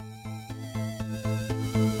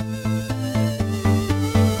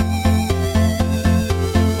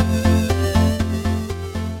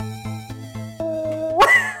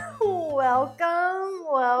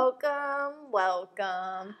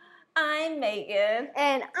Hagen.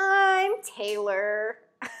 And I'm Taylor.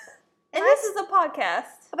 And this is a podcast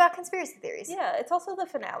About conspiracy theories. Yeah, it's also the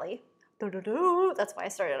finale. That's why I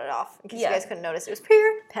started it off. In case Yeah. you guys couldn't notice, it was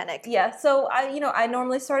pure panic. Yeah, so I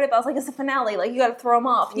normally start it, but I was like, it's the finale. Like, you got to throw them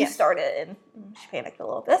off. You Yeah. start it, and she panicked a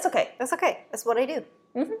little bit. That's okay. That's okay. That's what I do.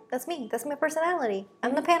 Mm-hmm. That's me. That's my personality.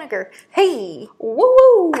 I'm the panicker. Hey!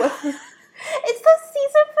 Woo! It's the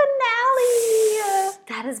season finale.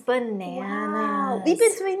 That is bananas. Wow. We've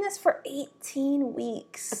been doing this for 18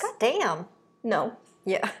 weeks. God damn. No.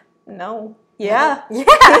 Yeah. No. Yeah. Yeah.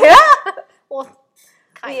 Yeah. Well,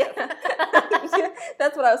 kind of. Yeah.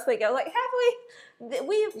 That's what I was thinking. I was like, have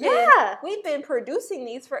we? We've been producing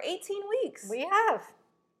these for 18 weeks. We have.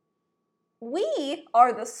 We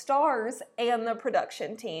are the stars and the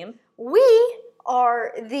production team. We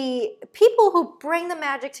are the people who bring the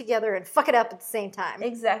magic together and fuck it up at the same time.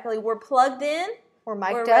 Exactly. We're plugged in. We're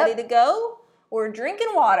mic'd We're up. ready to go. We're drinking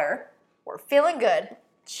water. We're feeling good.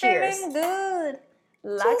 Cheers. Feeling good.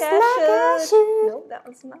 Like Just I like I should. should. Nope, that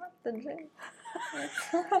was not the drink.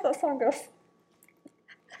 How that song goes.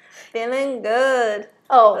 Feeling good.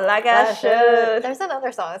 Oh, Like I should. There's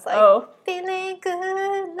another song. It's like, Oh. feeling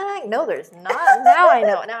good like... No, there's not. Now I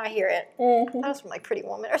know. Now I hear it. Mm-hmm. That was from like Pretty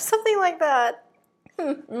Woman or something like that.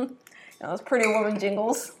 Those Pretty Woman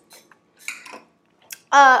jingles.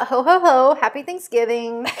 Ho, ho, ho. Happy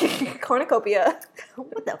Thanksgiving. Cornucopia.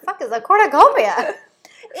 What the fuck is a cornucopia?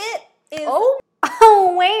 It is.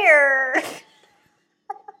 Oh, where?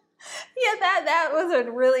 Yeah, that was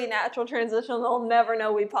a really natural transition. They'll never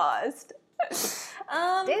know we paused.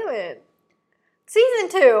 Damn it. Season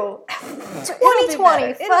 2.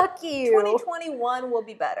 2020. Fuck you. 2021 will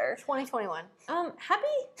be better. 2021.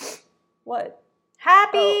 Happy. What?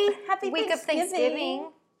 Happy Happy week of Thanksgiving.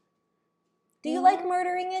 Do you like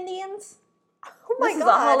murdering Indians? Oh my This is God.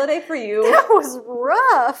 a holiday for you. That was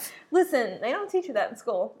rough. Listen, they don't teach you that in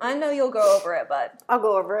school. I know you'll go over it, but I'll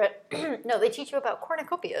go over it. No, they teach you about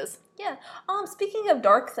cornucopias. yeah. Speaking of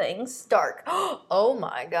dark things, Dark. Oh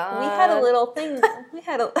my God. we had a little thing. we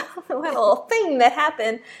had a little thing that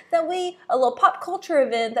happened a little pop culture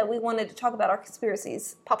event that we wanted to talk about our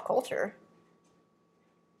conspiracies. pop culture.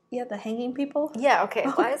 Yeah, the hanging people. Yeah, okay.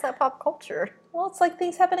 Why is that pop culture? Well, it's like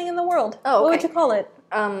things happening in the world. Oh, What okay. would you call it?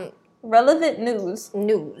 Relevant news.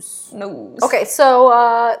 News. News. Okay, so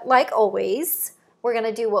like always, we're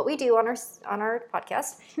gonna do what we do on our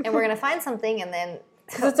podcast, and we're gonna find something, and then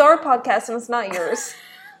Because it's our podcast and it's not yours.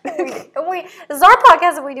 this is our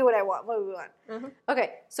podcast, and we do what we want. Mm-hmm.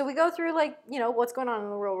 Okay, so we go through what's going on in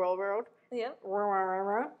the real world. Yep.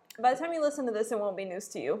 By the time you listen to this, it won't be news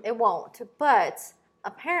to you. It won't, but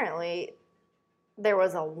apparently there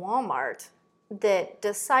was a Walmart that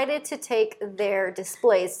decided to take their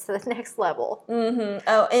displays to the next level. Mm-hmm.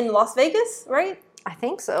 Oh, in Las Vegas, right? I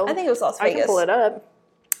think so. I think it was Las I Vegas. can pull it up.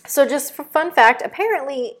 So just for fun fact,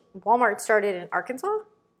 apparently Walmart started in Arkansas?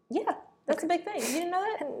 Yeah, that's a big thing. You didn't know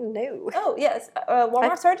that? No. Oh, yes.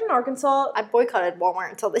 Walmart started in Arkansas. I boycotted Walmart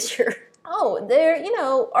until this year.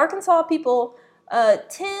 Oh, Arkansas people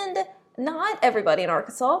tend, not everybody in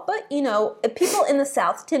Arkansas, but, people in the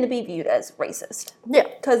South tend to be viewed as racist. Yeah.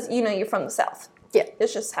 Because, you're from the South. Yeah.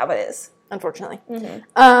 It's just how it is. Unfortunately.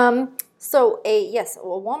 Mm-hmm. So a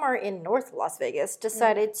Walmart in North Las Vegas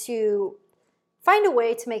decided to find a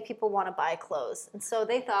way to make people want to buy clothes. And so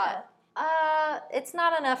they thought, it's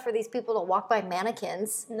not enough for these people to walk by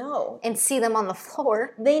mannequins No. and see them on the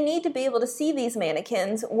floor. They need to be able to see these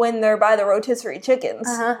mannequins when they're by the rotisserie chickens.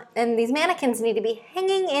 And these mannequins need to be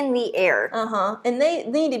hanging in the air. And they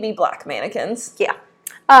need to be black mannequins. Yeah.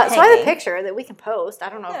 So I have a Hanging. picture that we can post. I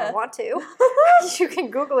don't know if I Yeah. want to. You can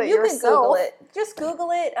Google it You yourself. can Google it. Just Google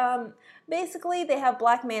it. Basically, they have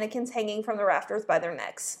black mannequins hanging from the rafters by their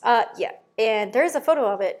necks. Yeah. And there's a photo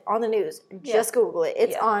of it on the news. Just Google it.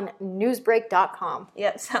 It's on newsbreak.com.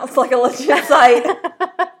 Yep, sounds like a legit site.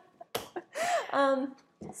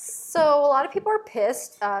 So a lot of people are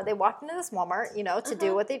pissed. They walked into this Walmart, to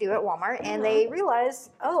do what they do at Walmart, and they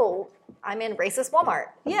realized, oh, I'm in racist Walmart.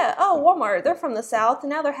 Yeah, Walmart, they're from the South, and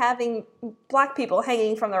now they're having black people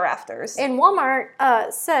hanging from the rafters. And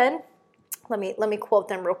Walmart said, let me quote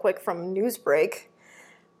them real quick from Newsbreak.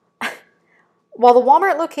 While the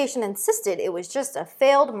Walmart location insisted it was just a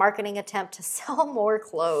failed marketing attempt to sell more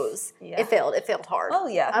clothes. Yeah. It failed. It failed hard. Oh,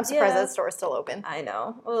 yeah. I'm surprised Yeah. that store is still open. I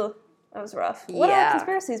know. Ugh, that was rough. What are Yeah. the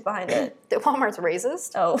conspiracies behind it? That Walmart's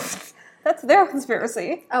racist? Oh, that's their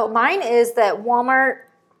conspiracy. Oh, mine is that Walmart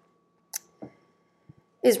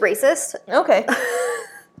is racist. Okay.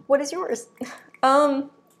 What is yours? That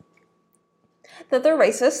they're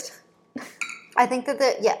racist. I think that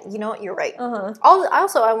you know what, you're right. Uh-huh.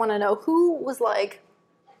 Also, I want to know who was like,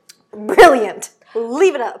 Brilliant.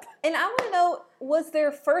 Leave it up. And I want to know, was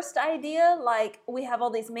their first idea like, we have all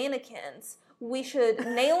these mannequins, we should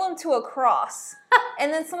nail them to a cross?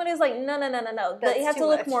 And then somebody was like, no. They have to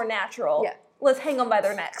look more natural. Yeah. Let's hang them by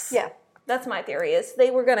their necks. Yeah. That's my theory, is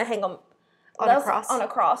they were going to hang them On a cross? On a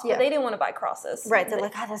cross, Yeah. but they didn't want to buy crosses. Right. They're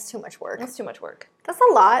like, that's too much work. That's too much work. That's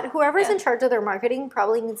a lot. Whoever's in charge of their marketing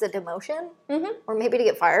probably needs a demotion or maybe to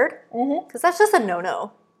get fired because that's just a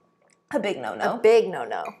no-no. A big no-no. A big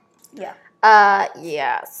no-no. Yeah.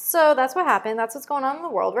 Yeah. So that's what happened. That's what's going on in the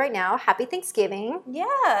world right now. Happy Thanksgiving.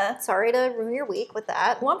 Yeah. Sorry to ruin your week with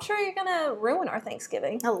that. Well, I'm sure you're going to ruin our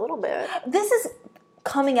Thanksgiving. A little bit. This is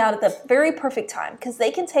coming out at the very perfect time because they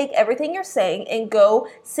can take everything you're saying and go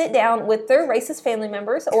sit down with their racist family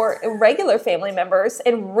members or regular family members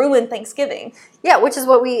and ruin Thanksgiving. Yeah, which is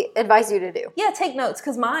what we advise you to do. Yeah, take notes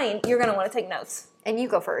because mine, you're going to want to take notes. And you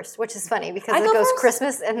go first, which is funny because I it go goes first?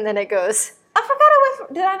 Christmas and then it goes... I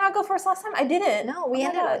forgot did I not go first last time? I didn't. No, we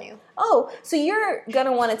ended on you. Oh, so you're going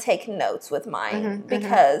to want to take notes with mine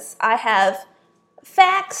because I have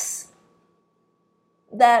facts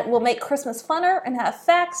that will make Christmas funner and have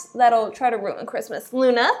facts that'll try to ruin Christmas.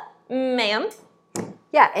 Luna, ma'am.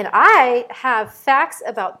 Yeah, and I have facts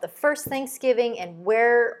about the first Thanksgiving and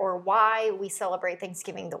where or why we celebrate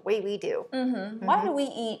Thanksgiving the way we do. Why do we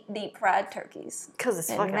eat deep fried turkeys? Because it's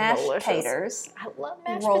And fucking mashed delicious. taters. I love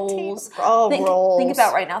mashed Rolls. potatoes. Oh, rolls. Think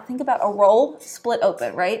about right now. Think about a roll split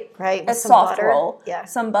open, right? Right, A with some soft butter. roll. Yeah.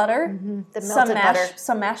 Some butter. The Some melted butter.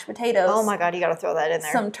 some mashed potatoes. Oh my god, you gotta throw that in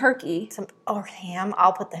there. Some turkey. Or ham.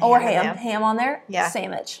 I'll put the ham Or in ham. there. Ham on there. Yeah.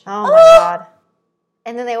 Sandwich. Oh my god.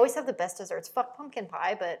 And then they always have the best desserts. Fuck pumpkin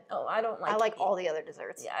pie, but Oh, I don't like. I like all the other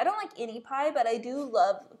desserts. Yeah, I don't like any pie, but I do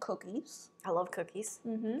love cookies. I love cookies.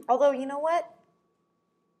 Mm-hmm. Although, you know what?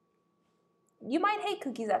 You might hate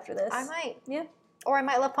cookies after this. I might. Yeah. Or I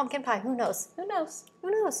might love pumpkin pie. Who knows? Who knows? Who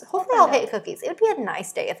knows? Hopefully I'll hate cookies. It would be a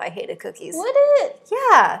nice day if I hated cookies. Would it?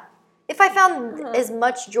 Yeah. If I found as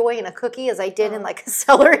much joy in a cookie as I did in like a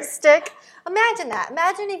celery stick. Imagine that.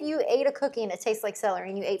 Imagine if you ate a cookie and it tastes like celery,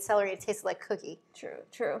 and you ate celery and it tasted like cookie.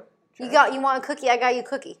 True. You want a cookie? I got you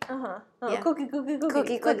cookie. Oh, Yeah. Cookie. Cookie, Like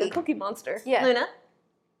a cookie. cookie monster. Yeah. Luna?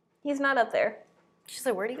 He's not up there. She's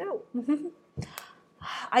like, where'd he go?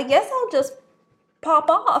 I guess I'll just pop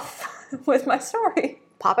off with my story.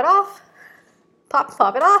 Pop it off.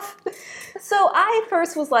 Pop it off. So I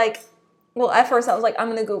first was like, at first I was like, I'm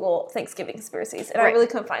going to Google Thanksgiving conspiracies. And I Right. really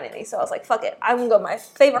couldn't find any. So I was like, fuck it. I'm going to go my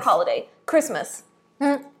favorite holiday, Christmas.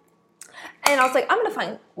 And I was like, I'm going to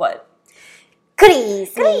find what?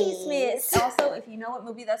 Christmas. Also, if you know what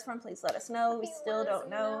movie that's from, please let us know. We still don't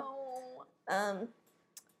know.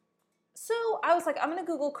 So I was like, I'm going to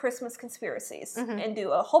Google Christmas conspiracies and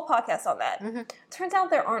do a whole podcast on that. Turns out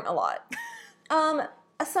there aren't a lot.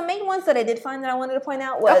 Some main ones that I did find that I wanted to point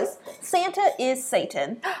out was Santa is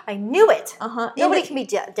Satan. I knew it. Nobody can be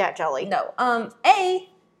that jelly. No. A,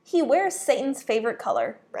 he wears Satan's favorite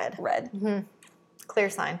color. Red. Clear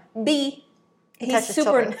sign. B, he's touches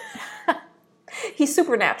children. he's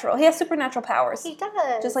supernatural. He has supernatural powers. He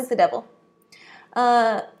does. Just like the devil.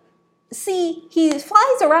 C, he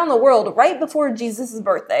flies around the world right before Jesus'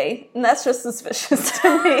 birthday. And that's just suspicious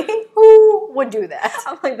to me. Who would do that?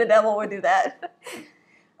 I'm like, the devil would do that.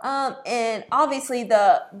 And obviously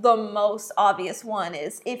the most obvious one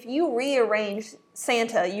is if you rearrange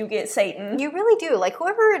Santa, you get Satan. You really do. Like,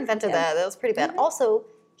 whoever invented that was pretty bad. Also,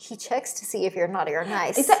 he checks to see if you're naughty or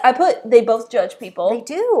nice. They both judge people. They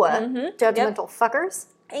do. Judgmental fuckers.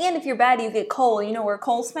 And if you're bad, you get coal. You know where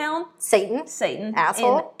coal's found? Satan.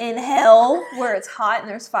 Asshole. In hell, where it's hot and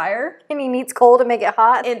there's fire. And he needs coal to make it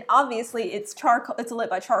hot. And obviously, it's charcoal. It's lit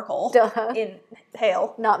by charcoal. Duh. In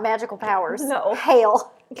hail. Not magical powers. No.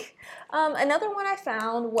 Hail. Another one I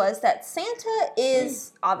found was that Santa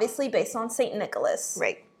is obviously based on Saint Nicholas.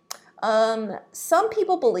 Right. Some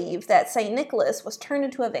people believe that Saint Nicholas was turned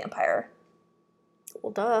into a vampire.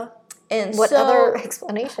 Well, duh. And what other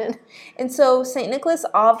explanation? And so Saint Nicholas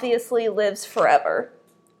obviously lives forever.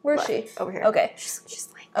 Where is she? Over here. Okay. She's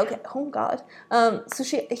like, okay. Oh God.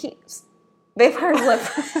 Vampires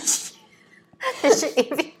live.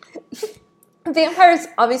 Vampires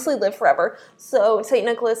obviously live forever. So Saint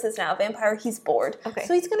Nicholas is now a vampire. He's bored. Okay.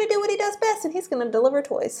 So he's gonna do what he does best, and he's gonna deliver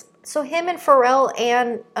toys. So him and Pharrell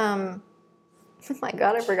and oh my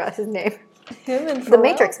God, I forgot his name. Him and The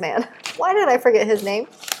Matrix Man. Why did I forget his name?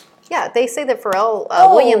 Yeah, they say that Pharrell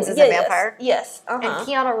Williams is a vampire. Yes. And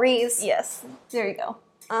Keanu Reeves. Yes. There you go.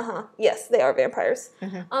 Yes, they are vampires.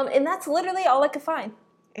 And that's literally all I could find.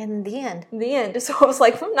 In the end. The end. So I was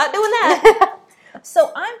like, I'm not doing that.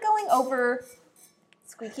 So I'm going over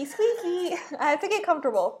squeaky. I have to get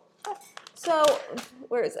comfortable. So,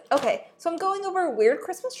 where is it? Okay, so I'm going over weird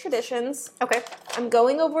Christmas traditions. Okay. I'm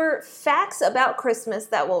going over facts about Christmas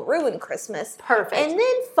that will ruin Christmas. Perfect. And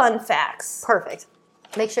then fun facts. Perfect.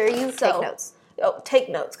 Make sure you take notes. Oh, take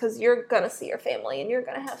notes, because you're going to see your family, and you're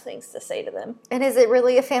going to have things to say to them. And is it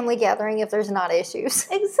really a family gathering if there's not issues?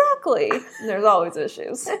 Exactly. There's always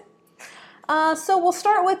issues. So we'll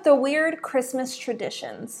start with the weird Christmas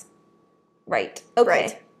traditions. Right. Okay.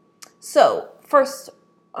 Right. So, first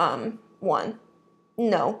one.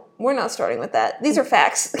 No, we're not starting with that. These are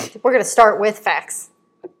facts. We're going to start with facts.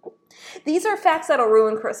 These are facts that'll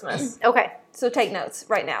ruin Christmas. Okay. So take notes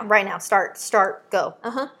right now. Right now. Start, go.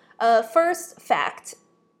 First fact.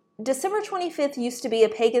 December 25th used to be a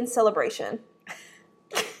pagan celebration.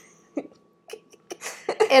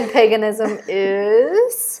 And paganism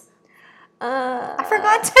is? I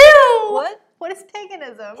forgot too. What? What is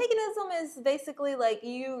paganism? Paganism is basically like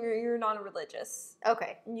you're non-religious.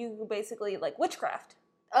 Okay. You basically like witchcraft.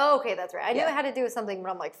 Oh, okay, that's right. I knew it had to do with something,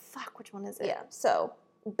 but I'm like, fuck, which one is it? Yeah. So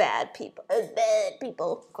bad people,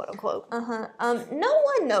 Quote unquote. No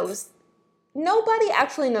one knows. Nobody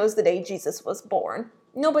actually knows the day Jesus was born.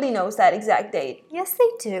 Nobody knows that exact date. Yes,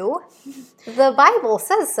 they do. The Bible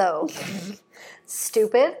says so.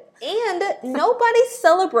 Stupid. And nobody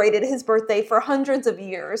celebrated his birthday for hundreds of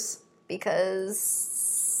years.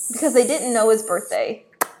 Because they didn't know his birthday.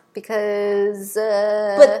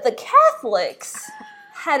 But the Catholics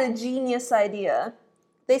had a genius idea.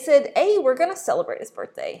 They said, hey, we're going to celebrate his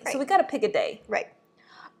birthday. Right. So we got to pick a day. Right.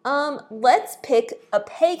 Let's pick a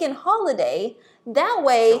pagan holiday. That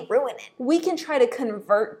way, ruin it. We can try to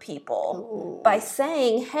convert people by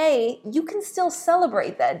saying, hey, you can still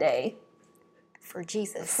celebrate that day. For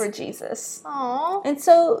Jesus. Aww. And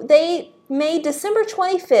so they made December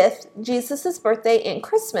 25th Jesus' birthday and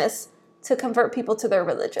Christmas to convert people to their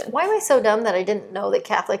religion. Why am I so dumb that I didn't know that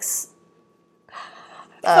Catholics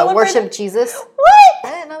worship Jesus? What? I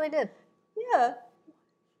didn't know they did. Yeah.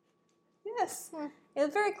 Yes. It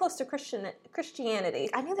was very close to Christianity.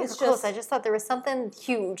 I knew they were close. I just thought there was something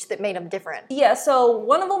huge that made them different. Yeah, so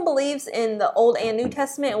one of them believes in the Old and New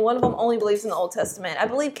Testament, and one of them only believes in the Old Testament. I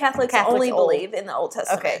believe Catholics only believe in the Old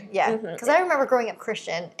Testament. Okay, yeah. Because I remember growing up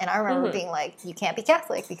Christian, and I remember being like, you can't be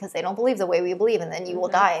Catholic because they don't believe the way we believe, and then you will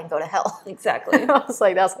die and go to hell. Exactly. I was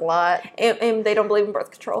like, that's a lot. And they don't believe in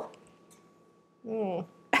birth control. But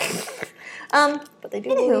they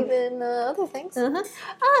do believe in other things.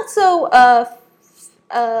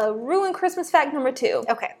 Ruin Christmas fact number 2.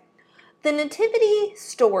 Okay. The nativity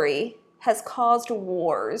story has caused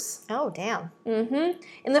wars. Oh, damn. In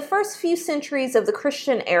the first few centuries of the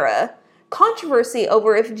Christian era, controversy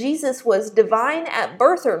over if Jesus was divine at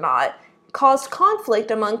birth or not caused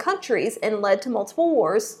conflict among countries and led to multiple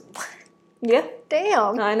wars. Yeah.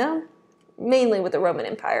 Damn. I know. Mainly with the Roman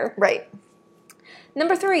Empire. Right.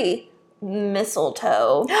 Number 3,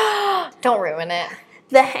 mistletoe. Don't ruin it.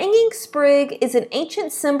 The hanging sprig is an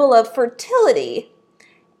ancient symbol of fertility.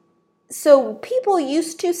 So people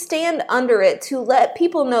used to stand under it to let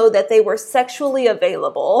people know that they were sexually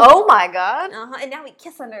available. Oh my God. And now we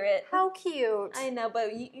kiss under it. How cute. I know,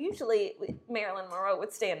 but usually Marilyn Monroe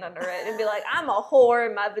would stand under it and be like, I'm a whore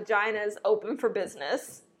and my vagina is open for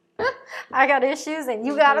business. I got issues and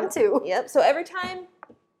you got them too. Yep, so every time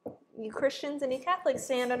you Christians and you Catholics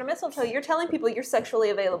stand under mistletoe, you're telling people you're sexually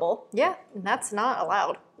available. Yeah, that's not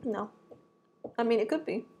allowed. No. I mean, it could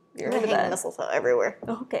be. You're going to hang mistletoe everywhere.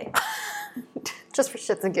 Oh, okay. Just for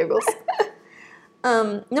shits and giggles.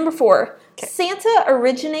 Number 4. Okay. Santa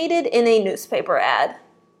originated in a newspaper ad.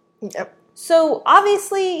 Yep. So,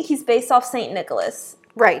 obviously, he's based off St. Nicholas.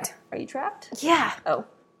 Right. Are you trapped? Yeah. Oh.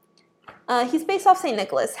 He's based off St.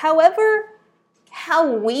 Nicholas. However,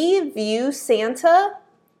 how we view Santa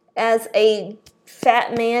as a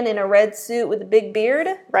fat man in a red suit with a big beard.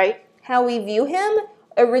 Right. How we view him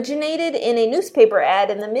originated in a newspaper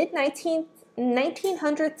ad in the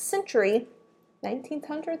mid-1900th century.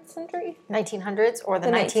 1900th century? 1900s or the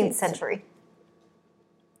 19th century?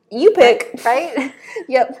 You pick. Right?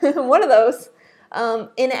 Yep, one of those. In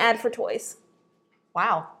an ad for toys.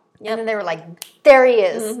 Wow. Yep. And then they were like, there he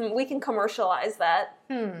is. We can commercialize that.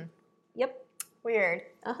 Yep. Weird.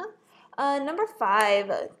 Number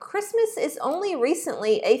 5, Christmas is only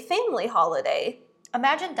recently a family holiday.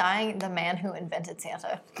 Imagine dying the man who invented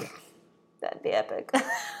Santa. That'd be epic.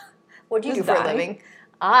 What'd you do for a living?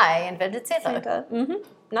 I invented Santa.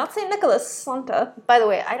 Not St. Nicholas, Santa. By the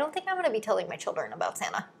way, I don't think I'm going to be telling my children about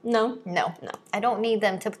Santa. No. I don't need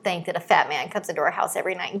them to think that a fat man comes into our house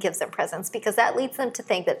every night and gives them presents, because that leads them to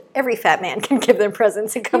think that every fat man can give them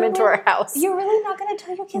presents and come into our house. You're really not going to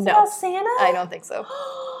tell your kids about Santa? I don't think so.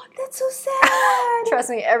 That's so sad. Trust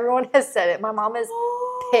me, everyone has said it. My mom is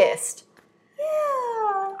pissed. Yeah.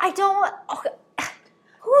 I don't.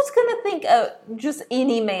 Who's gonna think of just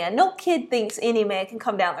any man? No kid thinks any man can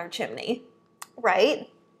come down their chimney. Right.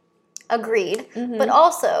 Agreed. But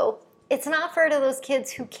also, it's not fair to those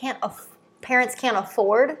kids who parents can't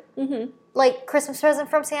afford like Christmas present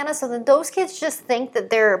from Santa. So then those kids just think that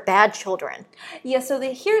they're bad children. Yeah. So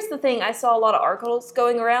here's the thing. I saw a lot of articles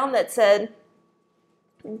going around that said,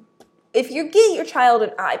 if you get your child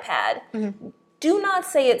an iPad, do not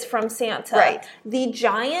say it's from Santa. Right. The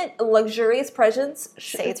giant, luxurious presents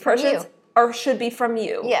Say it's from you. Should be from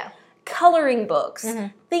you. Yeah. Coloring books,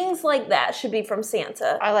 things like that should be from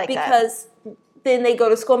Santa. I like that. Because then they go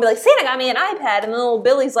to school and be like, Santa got me an iPad, and little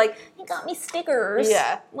Billy's like, he got me stickers.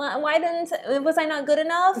 Yeah. Why was I not good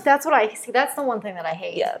enough? That's what I see. That's the one thing that I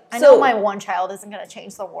hate. Yeah. I know my one child isn't going to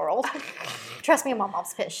change the world. Trust me, my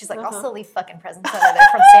mom's pissed. She's like, I'll still leave fucking presents under there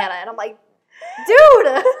from Santa. And I'm like,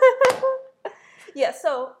 dude. Yeah,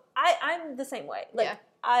 so I'm the same way. Like, Yeah.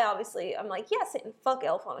 I'm like, yeah, Satan, fuck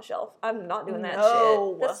Elf on a Shelf. I'm not doing that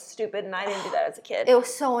No. shit. That's stupid, and I didn't do that as a kid. It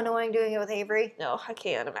was so annoying doing it with Avery. No, I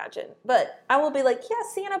can't imagine. But I will be like, yeah,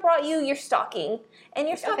 Santa brought you your stocking and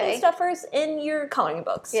your stocking stuffers and your coloring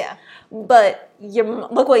books. Yeah. But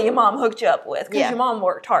look what your mom hooked you up with, because your mom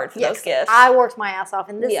worked hard for those gifts. I worked my ass off,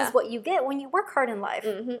 and this is what you get when you work hard in life.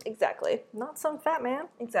 Exactly. Not some fat man.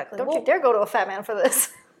 Exactly. Don't you dare go to a fat man for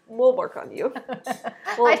this. We'll work on you.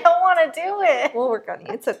 I don't want to do it. We'll work on you.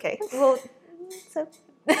 It's okay.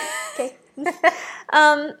 Okay.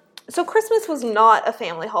 So Christmas was not a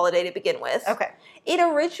family holiday to begin with. Okay. It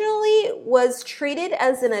originally was treated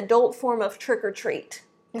as an adult form of trick or treat.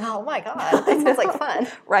 Oh my god, that sounds like fun.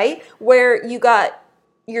 Right? Where you got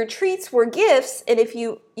your treats were gifts, and if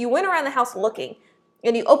you went around the house looking,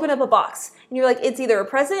 and you open up a box, and you're like, it's either a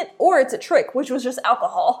present or it's a trick, which was just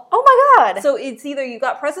alcohol. Oh my god. So it's either you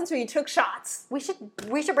got presents or you took shots. We should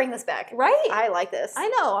bring this back. Right? I like this. I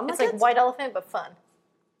know. It's like White Elephant, but fun.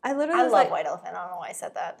 I love White Elephant. I don't know why I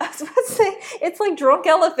said that. I was about to say, it's like Drunk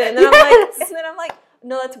Elephant. And I'm like,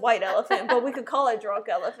 no, that's White Elephant, but we could call it Drunk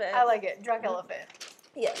Elephant. I like it. Drunk Elephant.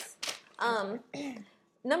 Yes.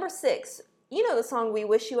 Number 6. You know the song We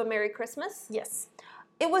Wish You a Merry Christmas? Yes.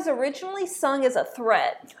 It was originally sung as a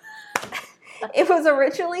threat. It was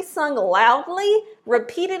originally sung loudly,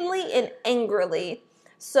 repeatedly, and angrily.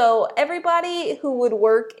 So everybody who would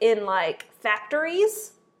work in like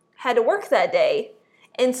factories had to work that day.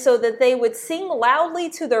 And so that they would sing loudly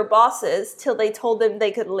to their bosses till they told them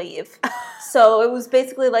they could leave. So it was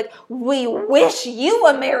basically like, we wish you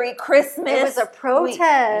a Merry Christmas. It was a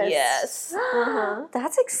protest. Yes.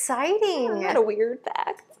 That's exciting. Isn't that a weird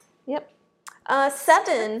fact? Yep.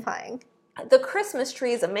 7. Fine. The Christmas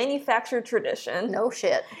tree is a manufactured tradition. No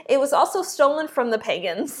shit. It was also stolen from the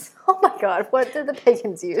pagans. Oh my god, what did the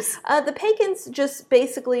pagans use? The pagans just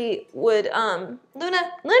basically would, Luna!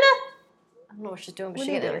 I don't know what she's doing, but What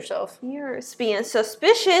she are you can do it doing? herself. You're being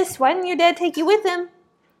suspicious. Why didn't your dad take you with him?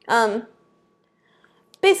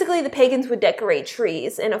 Basically, the pagans would decorate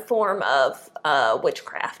trees in a form of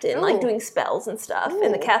witchcraft and like doing spells and stuff.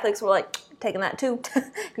 And the Catholics were like, taking that too.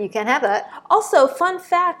 You can't have that. Also, fun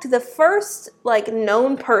fact, the first like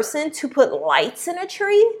known person to put lights in a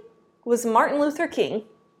tree was Martin Luther King.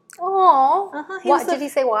 Aww. What Did he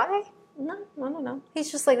say why? No, I don't know.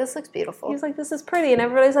 He's just like, this looks beautiful. He was like, this is pretty. And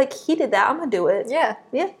everybody's like, he did that. I'm going to do it. Yeah.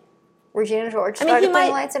 Yeah. Regina George I mean, started he putting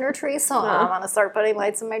might- lights in her tree, so I'm going to start putting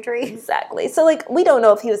lights in my tree. Exactly. So, like, we don't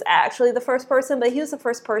know if he was actually the first person, but he was the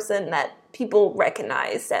first person that people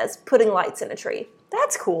recognized as putting lights in a tree.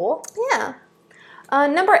 That's cool. Yeah.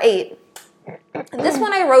 Number 8. This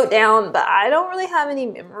one I wrote down, but I don't really have any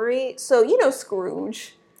memory. So, you know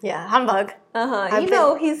Scrooge. Yeah, humbug. You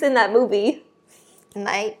know he's in that movie.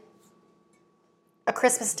 Night. A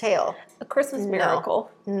Christmas Tale. A Christmas Miracle.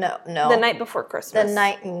 No. The Night Before Christmas.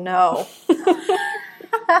 No.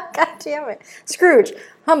 God damn it. Scrooge.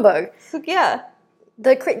 Humbug. Yeah.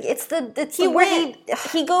 It's He the went.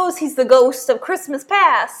 He goes. He's the ghost of Christmas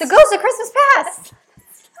past. The Ghost of Christmas Past.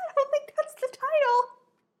 I don't think that's the title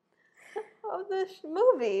of this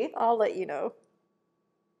movie. I'll let you know.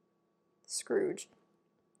 Scrooge.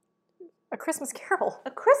 A Christmas Carol.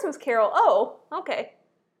 A Christmas Carol. Oh, okay.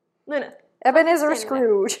 Luna. Ebenezer Stand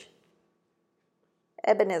Scrooge.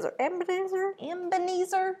 Ebenezer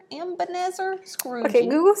Scrooge. Okay,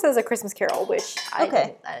 Google says A Christmas Carol, which I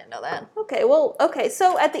Okay. didn't know that. Okay.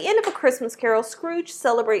 So at the end of A Christmas Carol, Scrooge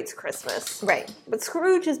celebrates Christmas. Right. But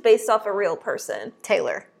Scrooge is based off a real person.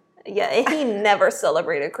 Taylor. Yeah, he never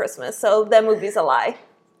celebrated Christmas, so that movie's a lie.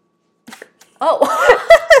 Oh.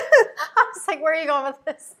 I was like, where are you going with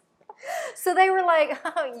this? So they were like,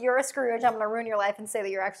 oh, you're a Scrooge. I'm going to ruin your life and say that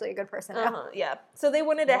you're actually a good person now. Yeah. So they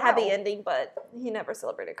wanted a happy Wow. ending, but he never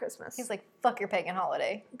celebrated Christmas. He's like, fuck your pagan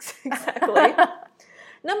holiday. Exactly.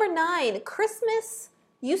 Number 9, Christmas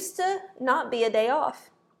used to not be a day off.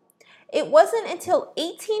 It wasn't until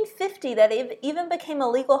 1850 that it even became a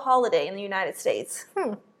legal holiday in the United States.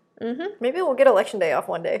 Maybe we'll get election day off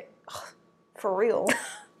one day. For real.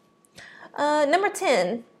 Number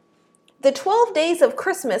 10, the 12 days of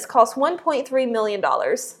Christmas cost $1.3 million.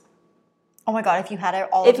 Oh my God, if you had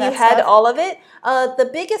all If of that you had stuff? all of it, the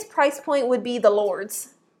biggest price point would be the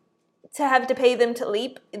lords. To have to pay them to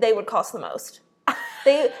leap, they would cost the most.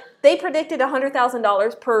 They predicted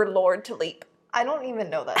 $100,000 per lord to leap. I don't even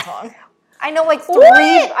know that song. I know like three.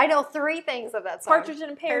 What? I know 3 things of that song. Partridge in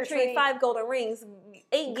a pear tree, 5 golden rings,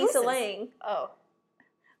 8 geese a Gooses. laying, Oh.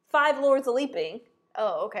 5 lords a leaping.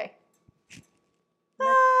 Oh, okay. 5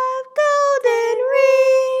 golden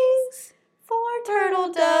rings, 4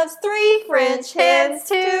 turtle doves, 3 French hens,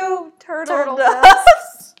 2 turtle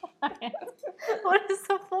doves. What is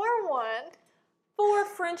the 4 one? 4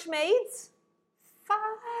 French maids, 5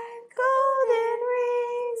 golden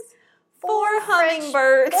rings, 4 French-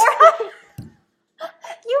 hummingbirds.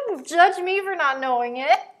 You judge me for not knowing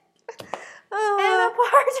it. And a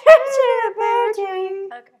partridge in a pear tree.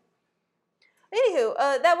 Okay.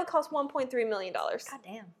 Anywho, that would cost $1.3 million. God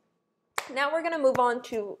damn. Now we're going to move on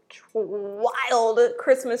to wild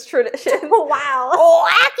Christmas tradition. Wow.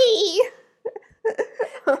 Wacky!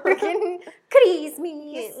 Freaking Christmas.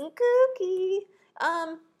 Getting cookie.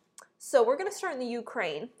 So we're going to start in the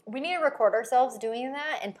Ukraine. We need to record ourselves doing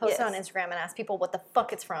that and post it on Yes. Instagram and ask people what the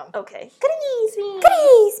fuck it's from. Okay. Christmas.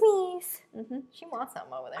 Christmas. Mm-hmm. She wants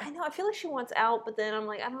something over I there. know. I feel like she wants out, but then I'm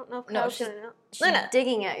like, I don't know if No, Kyle's she's- gonna know. She's Lena,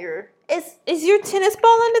 digging at your... is your tennis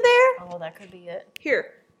ball under there? Oh, that could be it.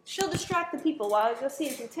 Here. She'll distract the people while I go see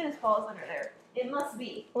if your tennis ball is under there. It must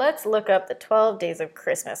be. Let's look up the 12 days of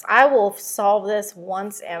Christmas. I will solve this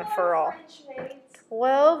once and for all.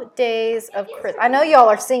 12 days of Christmas. I know y'all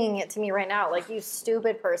are singing it to me right now, like you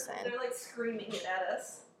stupid person. They're like screaming it at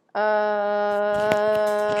us.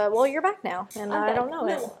 Well, you're back now, and I Okay. don't know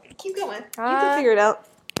it. No, keep going. You Uh, can figure it out.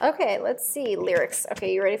 Okay, let's see. Lyrics.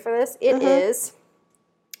 Okay, you ready for this? It is.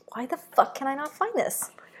 Why the fuck can I not find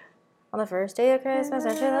this? On the first day of Christmas,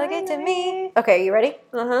 don't you look it to me? Okay, you ready?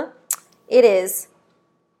 Uh-huh. It is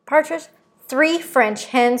partridge, 3 French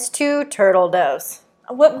hens, 2 turtle doves,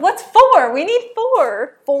 What's 4? We need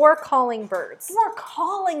 4. 4 calling birds. 4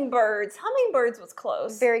 calling birds. Hummingbirds was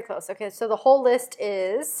close. Very close. Okay, so the whole list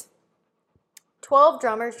is 12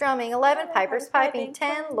 drummers drumming, 11 pipers piping,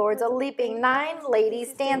 10 lords a leaping, 9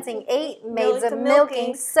 ladies dancing, 8 maids a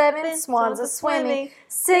milking, 7 swans a swimming,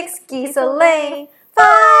 6 geese a laying,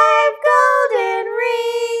 5 golden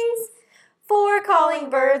rings, 4 calling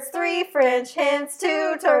birds, 3 French hens,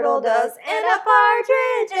 2 turtle doves, and a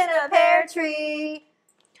partridge in a pear tree.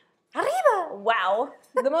 Arriba! Wow.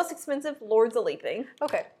 The most expensive, lords a leaping.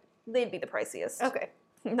 Okay. They'd be the priciest. Okay.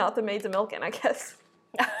 Not the maids a milking, I guess.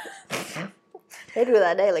 They do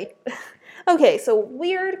that daily. Okay, so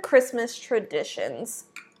weird Christmas traditions.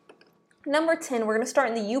 Number 10, we're going to start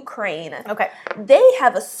in the Ukraine. Okay. They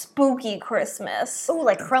have a spooky Christmas. Oh,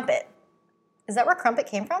 like crumpet. Is that where crumpet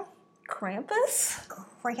came from? Krampus?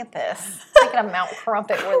 Krampus. Thinking of Mount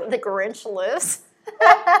Crumpet where the Grinch lives. I'm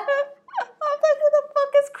like, who the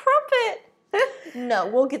fuck is Crumpet? No,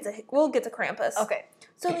 we'll get to Krampus. Okay.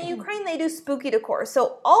 So in the Ukraine, they do spooky decor.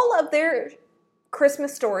 So all of their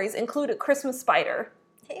Christmas stories include a Christmas spider.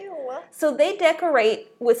 Ew. So they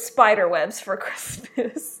decorate with spider webs for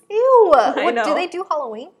Christmas. Ew. What, know. do they do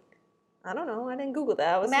Halloween? I don't know. I didn't Google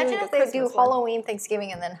that. I was Imagine doing if the they Christmas do one. Halloween,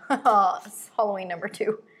 Thanksgiving, and then Halloween number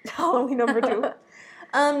 2. Halloween number 2.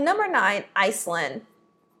 Number 9, Iceland.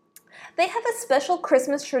 They have a special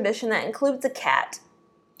Christmas tradition that includes a cat.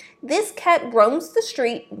 This cat roams the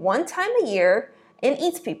street one time a year and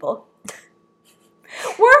eats people.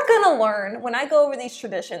 We're going to learn when I go over these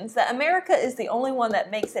traditions that America is the only one that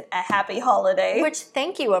makes it a happy holiday. Which,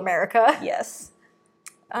 thank you, America. Yes.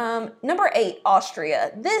 Number 8,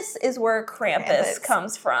 Austria. This is where Krampus Krampus.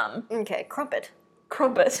 comes from. Okay, crumpet.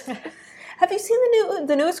 Krampus. Have you seen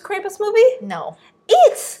the newest Krampus movie? No.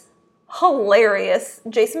 It's hilarious.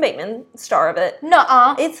 Jason Bateman, star of it.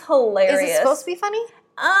 Nuh-uh. It's hilarious. Is it supposed to be funny?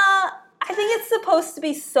 I think it's supposed to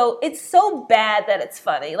be it's so bad that it's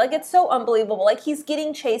funny. Like, it's so unbelievable. Like, he's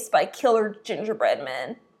getting chased by killer gingerbread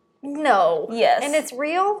men. No. Yes. And it's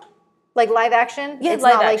real? Like live action? Yeah, It's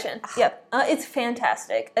live not action. Yep. It's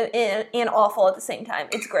fantastic and awful at the same time.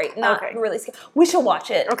 It's great. Not Okay. really scary. We should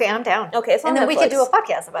watch it. Okay, I'm down. Okay, it's on And then we could Netflix. do a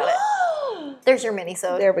podcast about it. There's your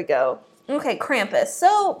mini-sode. There we go. Okay, Krampus.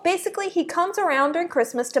 So basically, he comes around during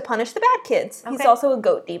Christmas to punish the bad kids. He's Okay. also a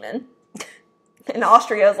goat demon. And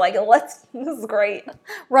Austria is like, this is great.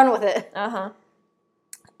 Run with it.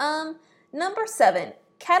 Number 7,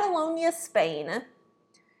 Catalonia, Spain.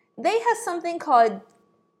 They have something called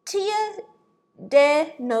Tia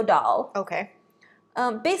de Nodal. Okay.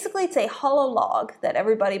 Basically, it's a hollow log that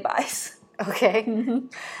everybody buys. Okay.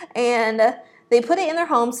 And they put it in their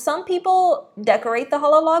homes. Some people decorate the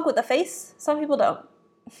hollow log with a face. Some people don't.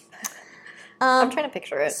 I'm trying to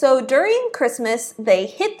picture it. So during Christmas, they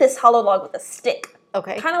hit this hollow log with a stick.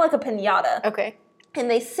 Okay. Kind of like a piñata. Okay. And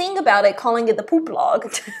they sing about it, calling it the poop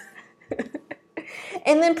log.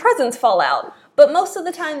 And then presents fall out. But most of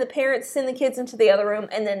the time, the parents send the kids into the other room,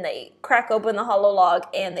 and then they crack open the hollow log,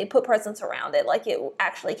 and they put presents around it, like it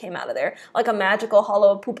actually came out of there. Like a magical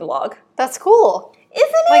hollow poop log. That's cool.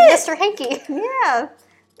 Isn't Like it? Mr. Hanky. Yeah.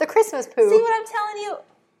 The Christmas poo. See what I'm telling you?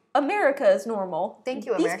 America is normal. Thank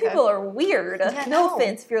you, These America. people are weird. Yeah, no no.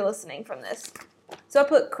 offense if you're listening from this. So I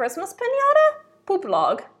put Christmas piñata, poop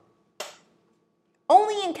log.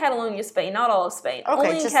 Only in Catalonia, Spain, not all of Spain. Okay, Only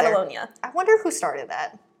in just there. Catalonia. I wonder who started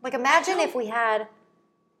that. Like, imagine if we had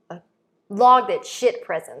a log that shit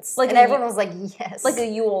presents. Like and a- everyone was like, yes. Like a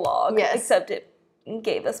Yule log. Yes. Except it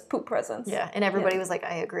gave us poop presents. Yeah, and everybody was like,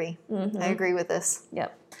 I agree. I agree with this.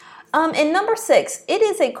 Yep. And number 6, it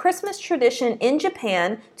is a Christmas tradition in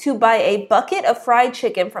Japan to buy a bucket of fried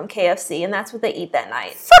chicken from KFC, and that's what they eat that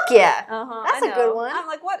night. Fuck yeah. That's a good one. I'm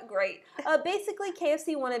like, what? Great. Basically,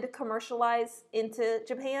 KFC wanted to commercialize into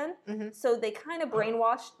Japan, so they kind of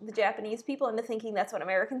brainwashed the Japanese people into thinking that's what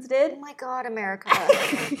Americans did. Oh my God, America.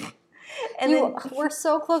 And then, We're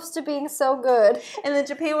so close to being so good. and then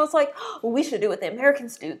Japan was like, well, we should do what the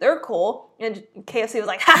Americans do. They're cool. And KFC was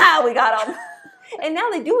like, ha, we got them. And now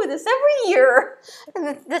they do this every year.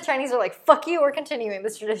 And the Chinese are like, fuck you, we're continuing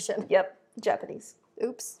this tradition. Yep, Japanese.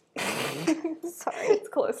 Oops. Sorry. It's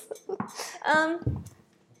close.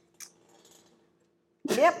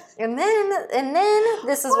 Yep. And then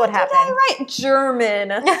this is what Did happened. I write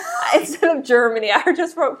German instead of Germany? I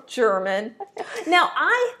just wrote German. Now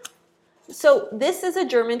so this is a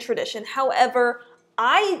German tradition. However,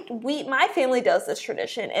 my family does this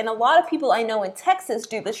tradition, and a lot of people I know in Texas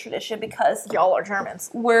do this tradition because Y'all are Germans.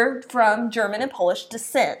 we're from German and Polish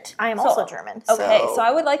descent. I am So- also German. Okay, so I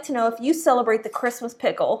would like to know if you celebrate the Christmas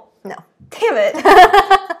pickle. No. Damn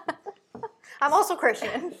it. I'm also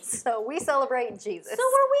Christian, so we celebrate Jesus. So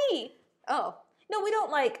are we. Oh. No, we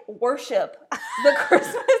don't like worship the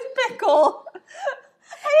Christmas pickle.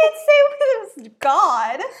 I didn't say it was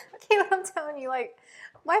God. Okay, what I'm telling you, like,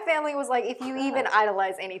 my family was like, if you even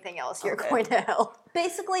idolize anything else, you're Okay. going to hell.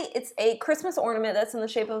 Basically, it's a Christmas ornament that's in the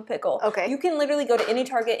shape of a pickle. Okay. You can literally go to any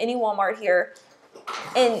Target, any Walmart here,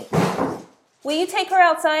 and will you take her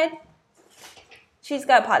outside? She's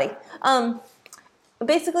got a potty.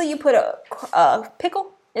 Basically, you put a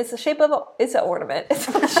pickle. It's the shape of it's an ornament. It's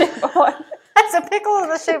the shape of one. That's a pickle in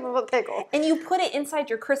the shape of a pickle. And you put it inside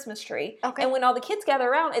your Christmas tree. Okay. And when all the kids gather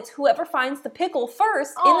around, it's whoever finds the pickle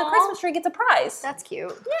first in the Aw. Christmas tree gets a prize. That's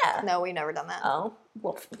cute. Yeah. No, we've never done that. Oh,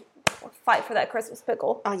 we'll fight for that Christmas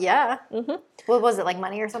pickle. Oh, yeah. Mm-hmm. What was it, like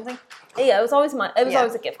money or something? Yeah, it was always Yeah.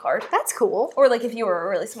 always a gift card. That's cool. Or like if you were a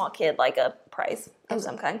really small kid, like a prize of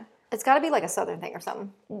some kind. It's got to be like a southern thing or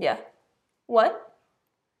something. Yeah. What?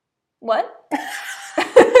 What?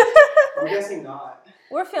 I'm guessing not.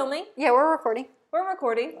 We're filming. Yeah, we're recording. We're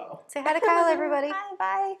recording. Oh. Say hi to Kyle, everybody. Hi,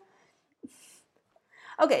 bye.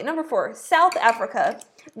 Okay, number 4, South Africa.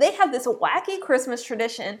 They have this wacky Christmas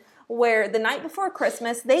tradition where the night before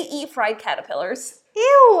Christmas, they eat fried caterpillars.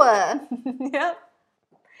 Ew. Yep.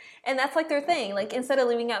 And that's like their thing. Like instead of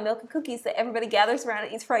leaving out milk and cookies, that everybody gathers around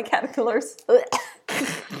and eats fried caterpillars.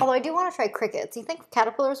 Although I do want to try crickets. You think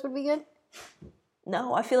caterpillars would be good?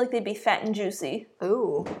 No, I feel like they'd be fat and juicy.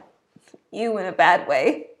 Ooh. You in a bad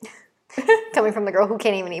way. Coming from the girl who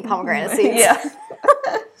can't even eat pomegranate seeds. Yeah.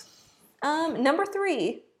 Number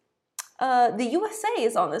 3, the USA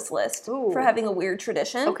is on this list Ooh. for having a weird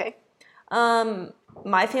tradition. Okay.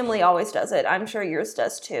 My family always does it. I'm sure yours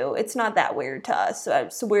does too. It's not that weird to us. So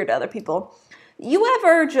it's weird to other people. You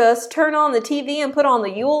ever just turn on the TV and put on the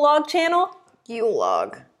Yule log channel? Yule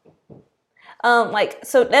log.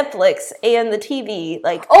 So Netflix and the TV,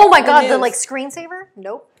 like. Oh my god, the news. like screensaver?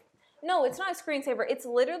 Nope. No, it's not a screensaver. It's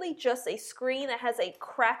literally just a screen that has a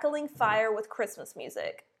crackling fire with Christmas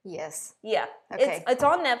music. Yes. Yeah. Okay. It's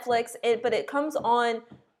on Netflix, but it comes on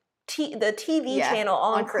the TV Yeah, channel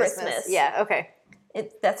on Christmas. Yeah, okay.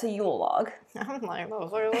 That's a Yule log. I'm like, oh,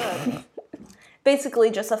 what is that? Basically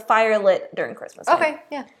just a fire lit during Christmas time. Okay,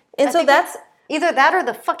 yeah. And I so think that's... Either that or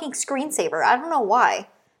the fucking screensaver. I don't know why.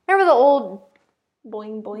 Remember the old...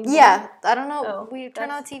 Boing, boing, boing. Yeah, I don't know. Oh, we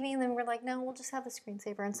turn on that's- TV and then we're like, no, we'll just have a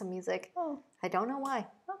screensaver and some music. Oh, I don't know why.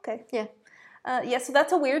 okay. Yeah. Yeah, so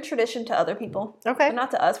that's a weird tradition to other people. Okay. But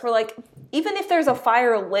not to us. We're like, even if there's a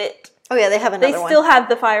fire lit, Oh, yeah, they have another they one. still have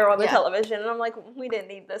the fire on the Yeah. television. And I'm like, we didn't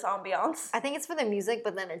need this ambiance. I think it's for the music,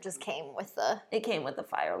 but then it just came with the... It came with the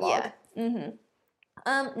fire log. Yeah.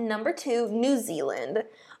 Number 2, New Zealand.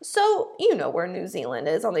 So, you know where New Zealand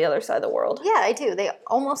is on the other side of the world. Yeah, I do. They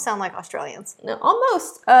almost sound like Australians. No,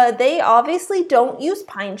 almost. They obviously don't use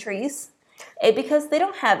pine trees because they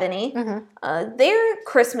don't have any. Their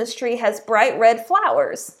Christmas tree has bright red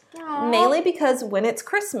flowers, mainly because when it's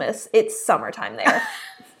Christmas, it's summertime there.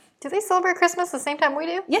 Do they celebrate Christmas the same time we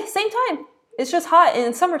do? Yeah, same time. It's just hot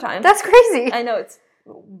in summertime. That's crazy. I know, it's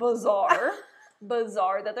bizarre.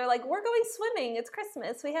 Bizarre that they're like, we're going swimming. It's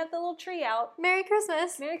Christmas. We have the little tree out. Merry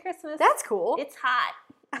Christmas. Merry Christmas. That's cool. It's hot.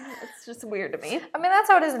 It's just weird to me. I mean, that's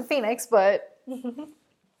how it is in Phoenix, but... I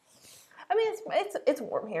mean, it's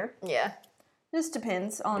warm here. Yeah. Just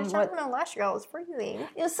depends on I what. don't know, last year I was freezing.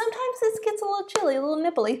 You know, sometimes this gets a little chilly, a little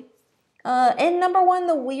nipply. And number 1,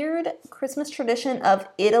 the weird Christmas tradition of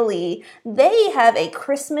Italy. They have a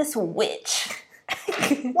Christmas witch.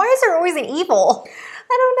 Why is there always an evil?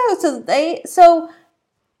 I don't know. So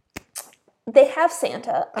they have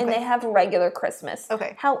Santa and Okay. they have regular Christmas.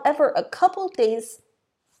 Okay. However,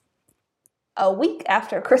 a week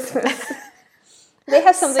after Christmas, they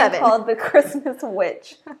have something 7. called the Christmas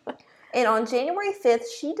witch. And on January 5th,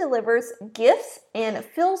 she delivers gifts and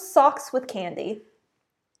fills socks with candy.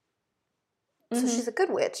 So she's a good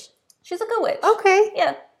witch. She's a good witch. Okay.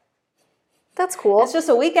 Yeah. That's cool. It's just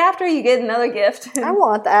a week after you get another gift. I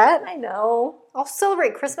want that. I know. I'll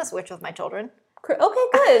celebrate Christmas witch with my children. Okay,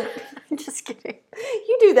 good. Just kidding.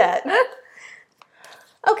 You do that.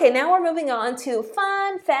 Okay, now we're moving on to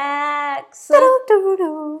fun facts.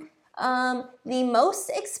 Do-do-do-do. The most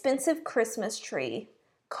expensive Christmas tree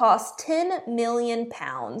costs 10 million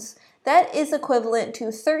pounds. That is equivalent to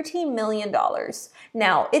 $13 million.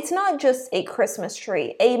 Now, it's not just a Christmas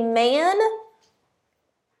tree.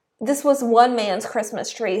 This was one man's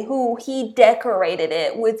Christmas tree who he decorated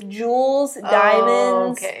it with jewels,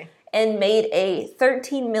 diamonds, okay. and made a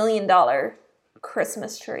 $13 million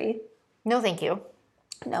Christmas tree. No, thank you.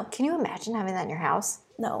 No, Can you imagine having that in your house?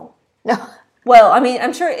 no. No. Well, I mean,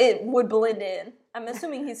 I'm sure it would blend in. I'm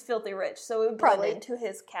assuming he's filthy rich, so it would blend Probably. into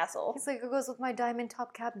his castle. It's like it goes with my diamond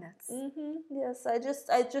top cabinets. Yes, I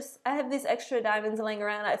have these extra diamonds laying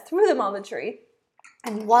around. I threw them on the tree.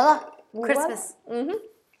 And voila, Christmas.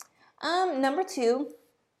 Number 2.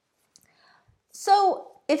 So,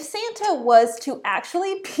 if Santa was to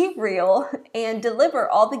actually be real and deliver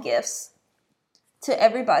all the gifts to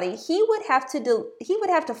everybody, he would have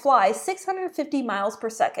to fly 650 miles per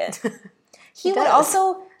second. He would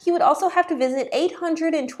also have to visit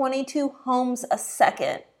 822 homes a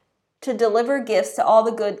second to deliver gifts to all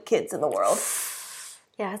the good kids in the world.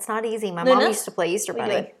 Yeah, it's not easy. My They're mom not- used to play Easter What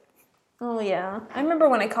do Bunny. you Oh yeah, I remember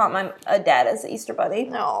when I caught a dad as the Easter Bunny.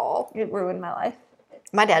 No. It ruined my life.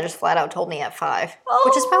 My dad just flat out told me at 5,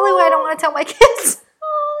 which is probably why I don't want to tell my kids.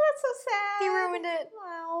 Oh, that's so sad. He ruined it.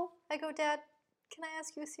 Wow. I go, Dad, can I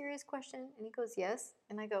ask you a serious question? And he goes, yes.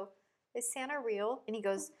 And I go, is Santa real? And he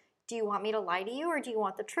goes, do you want me to lie to you or do you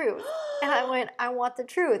want the truth? And I went, I want the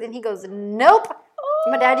truth. And he goes, nope.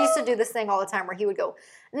 My dad used to do this thing all the time where he would go,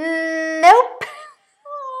 nope.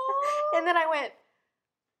 And then I went,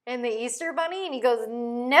 and the Easter Bunny? And he goes,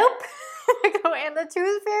 nope. I go, and the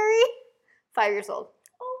Tooth Fairy? 5 years old.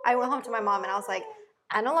 I went home to my mom and I was like,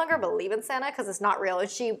 I no longer believe in Santa because it's not real. And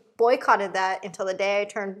she boycotted that until the day I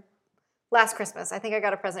turned last Christmas. I think I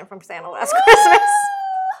got a present from Santa last Christmas.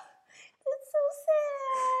 That's so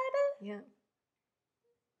sad. Yeah.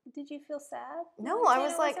 Did you feel sad? No, when I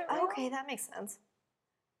was Santa like, wasn't real? okay, that makes sense.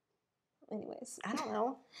 Anyways. I don't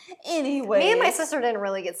know. Anyways. Me and my sister didn't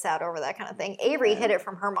really get sad over that kind of thing. Avery hid it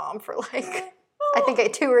from her mom for like, I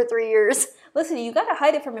think 2 or 3 years. Listen, you gotta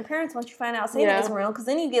hide it from your parents once you find out Santa Yeah. isn't real, because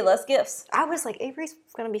then you get less gifts. I was like, Avery's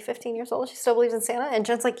going to be 15 years old. She still believes in Santa. And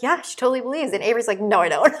Jen's like, yeah, she totally believes. And Avery's like, no, I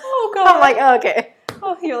don't. Oh God. I'm like, oh, okay.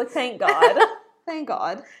 Oh, you're like, thank God. Thank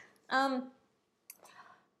God.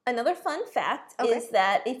 Another fun fact Okay. is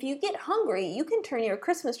that if you get hungry, you can turn your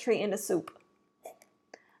Christmas tree into soup.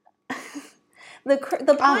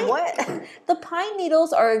 The pine, what? The pine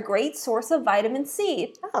needles are a great source of vitamin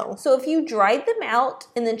C. Oh. So if you dried them out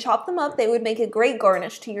and then chopped them up, they would make a great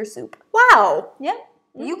garnish to your soup. Wow. Yep.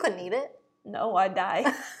 You couldn't eat it. No, I'd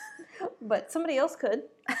die. But somebody else could.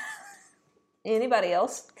 Anybody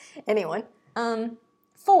else. Anyone.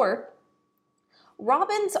 4.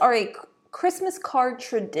 Robins are a Christmas card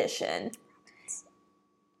tradition.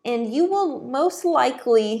 And you will most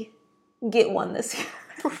likely get one this year.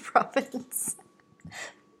 Robins.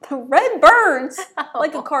 The red birds,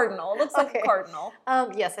 like a cardinal. It looks like a cardinal.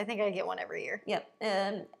 Yes, I think I get one every year. Yep.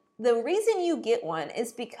 And the reason you get one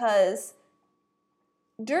is because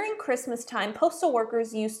during Christmas time, postal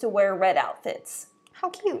workers used to wear red outfits. How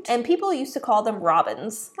cute. And people used to call them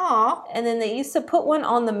robins. Aw. And then they used to put one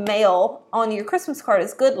on the mail on your Christmas card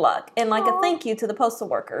as good luck and like a thank you to the postal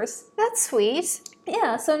workers. That's sweet.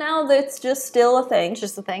 Yeah, so now it's just still a thing.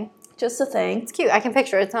 Just a thing. Just a thing. It's cute. I can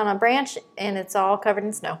picture it. It's on a branch and it's all covered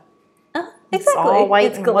in snow. Exactly. It's all white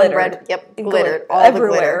it's and glittered. one red. Yep, And glittered. All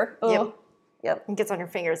everywhere. the glitter. Oh. Yep. It gets on your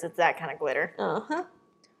fingers. It's that kind of glitter. Uh-huh.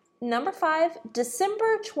 Number 5,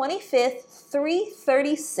 December 25th,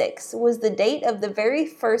 336 was the date of the very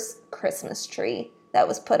first Christmas tree that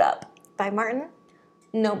was put up. By Martin?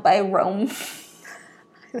 No, by Rome.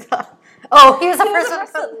 Oh, he was the first one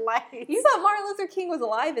to put lights. You thought Martin Luther King was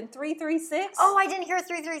alive in 336? Oh, I didn't hear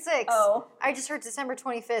 336. Oh. I just heard December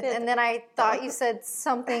 25th, and then I thought you said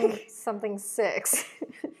something 6.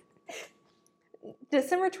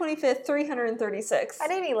 December 25th, 336. I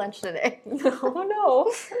didn't eat lunch today.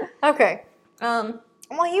 No. Okay. Um,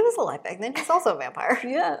 Well, he was alive back then. He's also a vampire.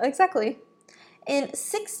 yeah, exactly. In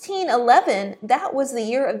 1611, that was the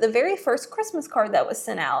year of the very first Christmas card that was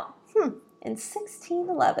sent out. In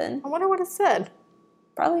 1611. I wonder what it said.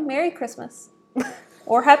 Probably Merry Christmas.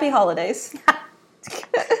 Or Happy Holidays.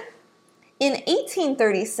 In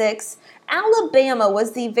 1836, Alabama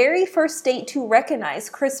was the very first state to recognize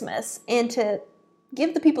Christmas and to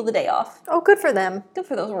give the people the day off. Oh, good for them. Good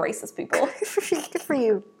for those racist people. Good for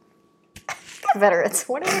you. Confederates.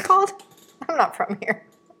 What are they called? I'm not from here.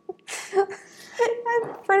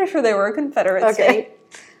 I'm pretty sure they were a Confederate Okay.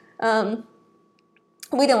 state.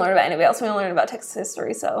 We didn't learn about anybody else. We only learned about Texas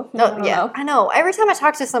history, so I don't know. I know. Every time I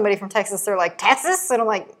talk to somebody from Texas, they're like, Texas? And I'm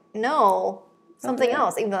like, no, something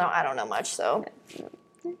else, even though I don't know much, so.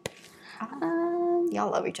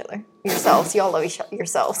 Y'all love each other. Yourselves. Y'all love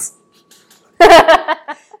yourselves.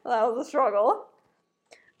 That was a struggle.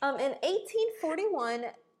 In 1841,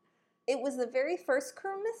 it was the very first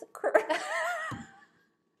Christmas.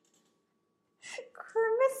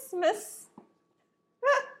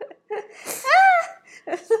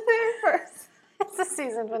 It's the very first. It's the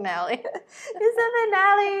season finale. It's the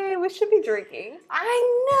finale. We should be drinking.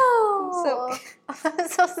 I know. So I'm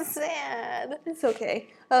so sad. it's okay.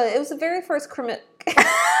 It was the very first Christmas.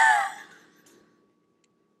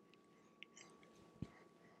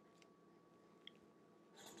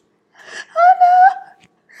 Oh no!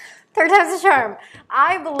 Third time's a charm.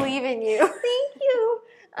 I believe in you. Thank you.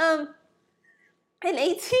 In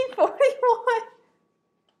 1841,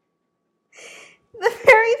 the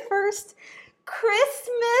very first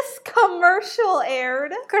Christmas commercial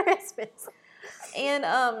aired. Christmas. And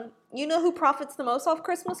you know who profits the most off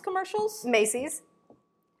Christmas commercials? Macy's.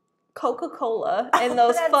 Coca-Cola and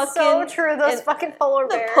those That's fucking so true. Those and fucking polar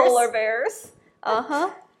the bears. polar bears. Uh-huh.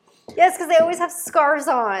 Yes, because they always have scarves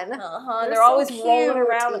on. Uh-huh. They're They're so always cute. rolling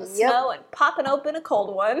around in the Yep. snow and popping open a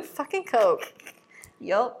cold one. Fucking Coke.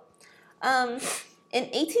 Yup. In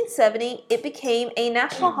 1870, it became a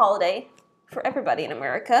national holiday for everybody in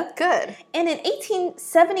America. Good. And in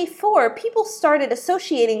 1874, people started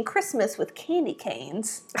associating Christmas with candy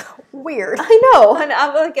canes. Weird. I know. And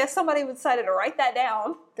I guess somebody decided to write that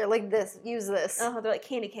down. They're like this. Use this. They're like,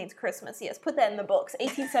 candy canes Christmas. Yes, put that in the books.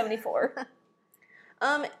 1874.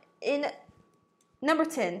 In number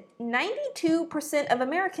 10, 92% of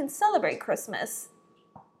Americans celebrate Christmas.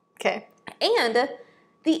 Okay. And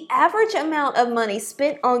the average amount of money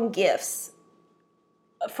spent on gifts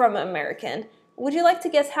from an American, would you like to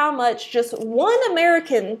guess how much just one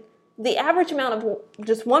American, the average amount of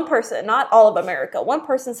just one person, not all of America, one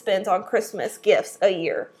person spends on Christmas gifts a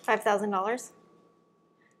year? $5,000.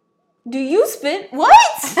 Do you spend what?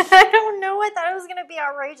 I don't know. I thought it was going to be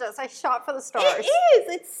outrageous. I shot for the stars. It is.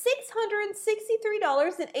 It's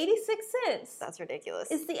 $663.86. That's ridiculous.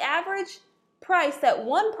 It's the average price that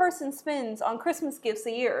one person spends on Christmas gifts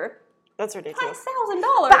a year. That's ridiculous. $5,000.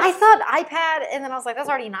 But I thought iPad, and then I was like, that's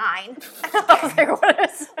already 9. I was like, what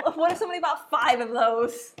is? What if somebody bought 5 of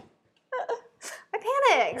those? I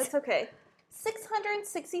panicked. That's okay.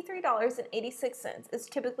 $663.86 is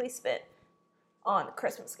typically spent on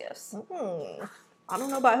Christmas gifts. I don't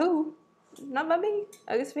know by who. Not by me.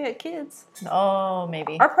 I guess if we had kids. Oh,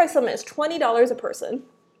 maybe. Our price limit is $20 a person.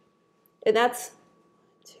 And that's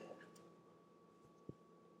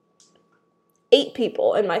 8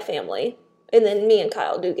 people in my family. And then me and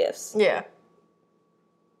Kyle do gifts. Yeah.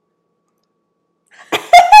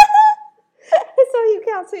 I saw you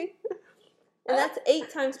counting. And that's 8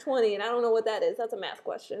 times 20, and I don't know what that is. That's a math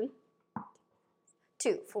question.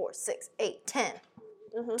 2, 4, 6, 8, 10.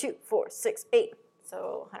 Uh-huh. 2, 4, 6, 8.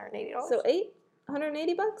 So $180. So 8?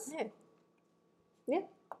 $180? Yeah. Yeah.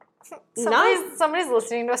 Somebody's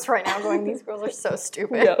listening to us right now going, these girls are so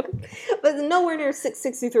stupid. Yeah. But nowhere near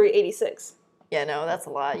 663.86. Yeah, no, that's a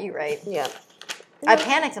lot. You're right. Yeah. I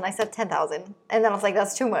panicked and I said 10,000. And then I was like,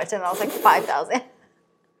 that's too much. And I was like, 5,000.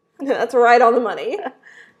 That's right on the money.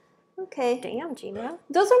 Okay. Damn, Gina.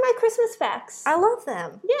 Those are my Christmas facts. I love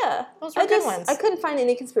them. Yeah. Those were good ones. I couldn't find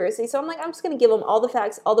any conspiracy, so I'm like, I'm just going to give them all the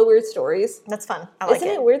facts, all the weird stories. That's fun. I like Isn't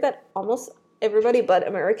it. it weird that almost everybody but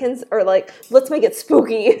Americans are like, let's make it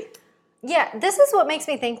spooky? Yeah, this is what makes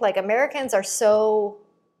me think, like, Americans are so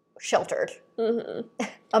sheltered. Mm-hmm.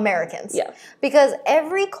 Americans. Yeah. Because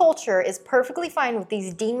every culture is perfectly fine with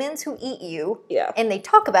these demons who eat you. Yeah. And they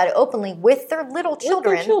talk about it openly with their little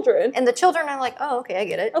children. With their children. And the children are like, oh, okay, I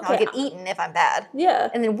get it. Okay. I'll get eaten if I'm bad. Yeah.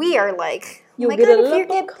 And then we are like, oh You'll my get God, a if,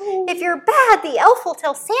 lump of coal. if you're bad, the elf will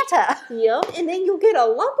tell Santa. Yep. And then you'll get a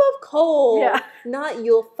lump of coal. Yeah. Not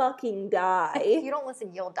you'll fucking die. If you don't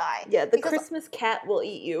listen, you'll die. Yeah, the Because- Christmas cat will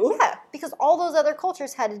eat you. Yeah, because all those other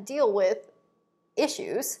cultures had to deal with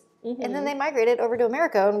issues. Mm-hmm. And then they migrated over to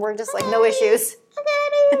America, and we're just like, no issues. I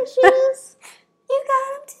got issues. You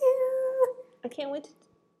got them too. I can't wait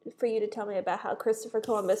for you to tell me about how Christopher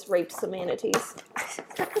Columbus raped some manatees.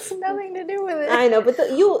 That has nothing to do with it. I know, but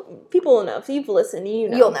people will know. If you've listened, you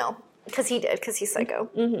know. You'll know. Because he did, because he's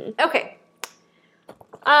psycho. Mm-hmm. Okay.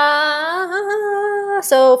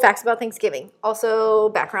 So facts about Thanksgiving. Also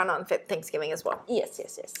background on Thanksgiving as well. Yes.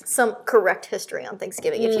 Some correct history on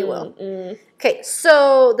Thanksgiving, if you will. Mm. Okay,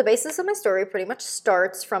 so the basis of my story pretty much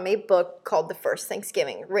starts from a book called The First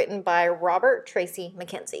Thanksgiving, written by Robert Tracy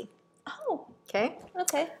McKenzie. Oh, Okay?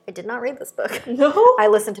 okay. I did not read this book. No? I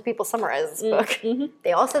listened to people summarize this book. Mm-hmm.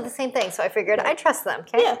 They all said the same thing, so I figured I'd trust them,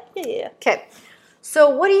 okay? Yeah. Okay. So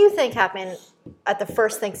what do you think happened at the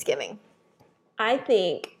first Thanksgiving? I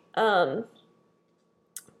think, well,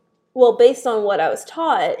 based on what I was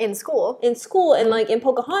taught In school? in school and like in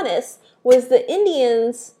Pocahontas, was the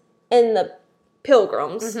Indians and the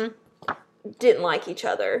Pilgrims didn't like each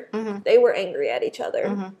other. Mm-hmm. They were angry at each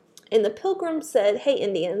other. And the Pilgrims said, hey,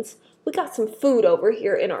 Indians, we got some food over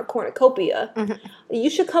here in our cornucopia. You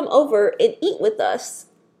should come over and eat with us,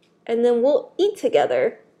 and then we'll eat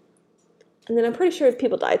together. And then I'm pretty sure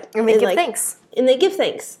people died. And they give thanks. And they give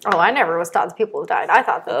thanks. Oh, I never was taught that people died. I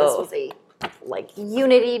thought that this was a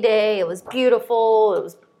unity day. It was beautiful. It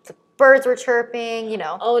was the birds were chirping. You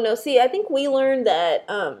know. Oh no! See, I think we learned that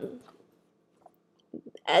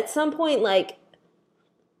at some point, like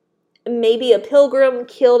maybe a pilgrim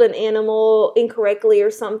killed an animal incorrectly or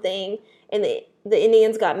something, and the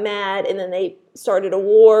Indians got mad, and then they started a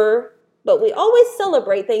war. But we always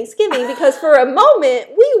celebrate Thanksgiving because for a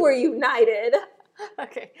moment we were united.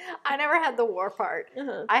 Okay, I never had the war part.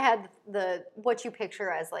 Uh-huh. I had the what you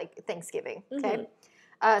picture as like Thanksgiving. Okay,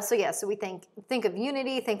 so we think of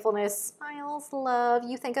unity, thankfulness, smiles, love.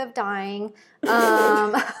 You think of dying.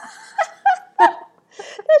 That's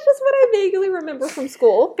just what I vaguely remember from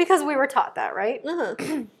school. Because we were taught that, right?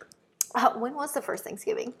 Uh-huh. When was the first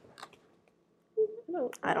Thanksgiving?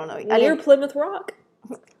 I don't know. Near Plymouth Rock.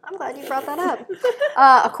 I'm glad you brought that up.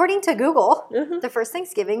 According to Google, the first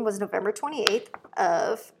Thanksgiving was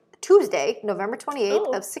Tuesday, November 28th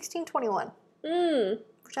of 1621.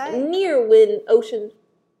 Which I Near when Ocean.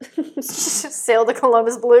 sailed the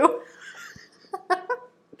Columbus Blue.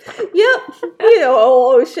 Yep. You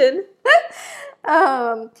know, Ocean.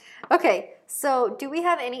 Okay, so do we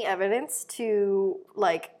have any evidence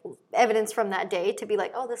evidence from that day to be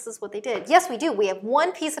like, oh, this is what they did? Yes, we do. We have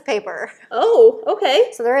one piece of paper. Oh,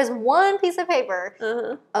 okay. So there is one piece of paper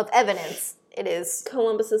Uh-huh. of evidence. It is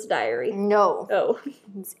Columbus's diary. no. Oh.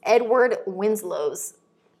 It's Edward Winslow's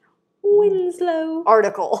Winslow.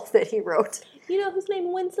 article that he wrote. You know whose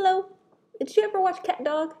name Winslow? Did you ever watch Cat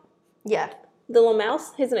Dog? Yeah. The little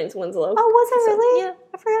mouse? His name's Winslow. Oh, was it really? Yeah.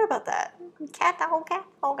 I forgot about that. Cat dog, cat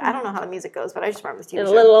dog. I don't know how the music goes, but I just remember this TV In a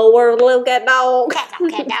show. little old world, little cat dog. Cat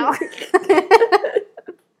dog, cat dog.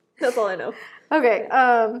 That's all I know. Okay.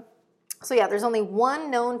 So yeah, there's only one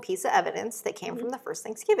known piece of evidence that came from the first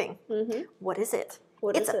Thanksgiving. Mm-hmm. What is it?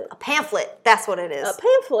 What it's is it? a pamphlet. That's what it is. A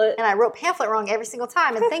pamphlet. And I wrote pamphlet wrong every single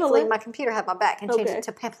time, and thankfully Pamphlet. my computer had my back and changed it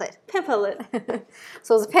to pamphlet. Pamphlet.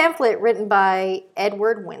 So it's a pamphlet written by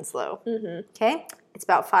Edward Winslow. Mm-hmm. Okay? It's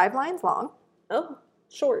about 5 lines long. Oh,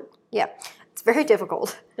 short. Yeah. It's very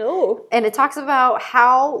difficult. Oh. And it talks about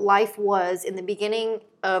how life was in the beginning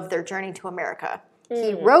of their journey to America.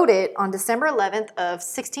 He wrote it on December 11th of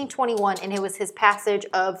 1621, and it was his passage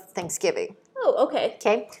of Thanksgiving. Oh, okay.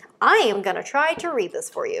 Okay, I am going to try to read this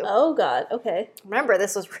for you. Oh, God. Okay. Remember,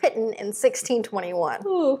 this was written in 1621.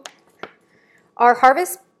 Ooh. Our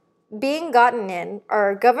harvest being gotten in,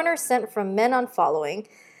 our governor sent from men on following,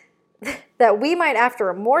 that we might after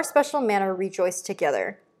a more special manner rejoice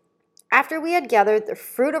together. After we had gathered the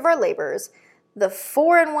fruit of our labors, the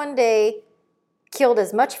 4 in one day killed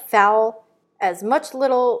as much fowl, as much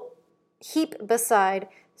little heap beside,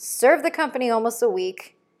 served the company almost a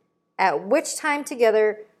week, at which time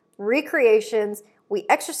together, recreations, we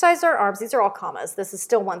exercised our arms. These are all commas. This is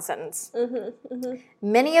still one sentence.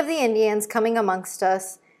 Many of the Indians coming amongst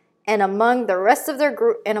us, and among the rest of their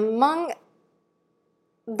group, and among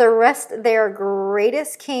the rest their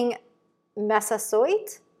greatest king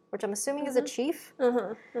Massasoit, which I'm assuming is a chief.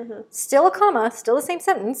 Still a comma, still the same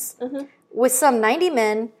sentence. With some 90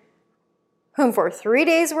 men, whom for 3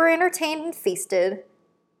 days were entertained and feasted,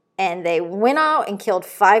 and they went out and killed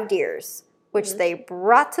 5 deers, which they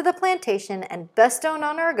brought to the plantation and bestowed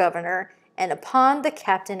on our governor and upon the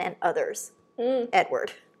captain and others.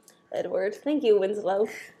 Edward. Edward. Thank you, Winslow.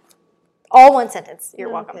 All one sentence.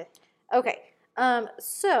 You're welcome. Okay. Okay.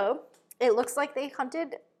 So it looks like they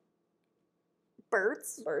hunted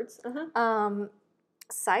birds. Birds.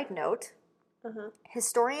 Side note,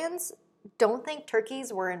 historians don't think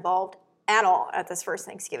turkeys were involved at all at this first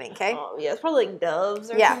Thanksgiving, okay? Oh, yeah. It's probably like doves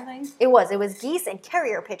or Yeah. something. It was geese and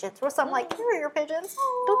carrier pigeons. Or something like carrier pigeons.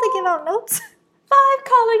 Don't they give out notes? 5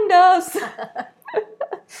 calling doves.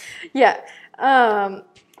 Yeah.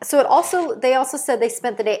 So they also said they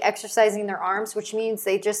spent the day exercising their arms, which means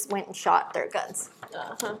they just went and shot their guns.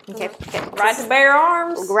 Okay. Right to bear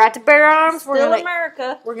arms. We'll go right to bear arms. Still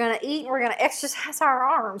America. We're gonna eat and we're gonna exercise our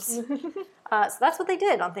arms. So that's what they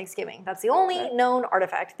did on Thanksgiving. That's the only known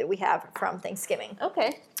artifact that we have from Thanksgiving.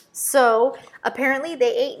 Okay. So apparently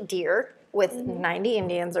they ate deer with 90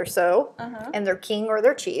 Indians or so, and their king or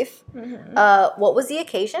their chief. What was the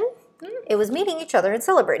occasion? It was meeting each other and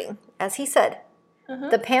celebrating, as he said.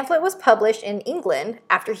 The pamphlet was published in England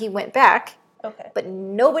after he went back, Okay. but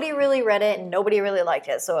nobody really read it and nobody really liked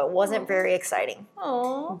it, so it wasn't very exciting.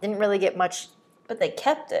 Oh. Didn't really get much. But they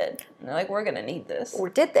kept it. And they're like, we're going to need this. Or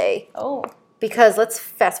did they? Oh. Because let's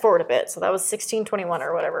fast forward a bit. So that was 1621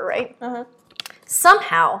 or whatever, right? Uh-huh.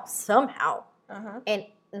 Somehow, in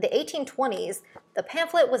the 1820s, the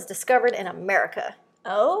pamphlet was discovered in America,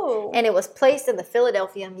 Oh. and it was placed in the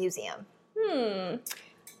Philadelphia Museum.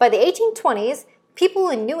 By the 1820s, people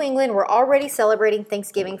in New England were already celebrating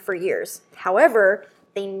Thanksgiving for years. However,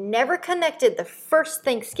 they never connected the first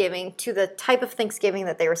Thanksgiving to the type of Thanksgiving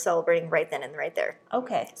that they were celebrating right then and right there.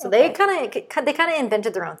 Okay. So they kind of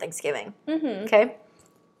invented their own Thanksgiving. Okay.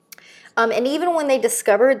 And even when they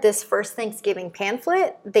discovered this first Thanksgiving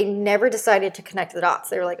pamphlet, they never decided to connect the dots.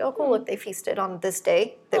 They were like, "Oh, cool! Look, they feasted on this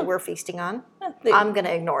day that we're feasting on. I'm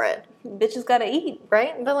gonna ignore it." Bitches got to eat.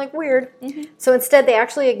 Right? And they're like, weird. So instead, they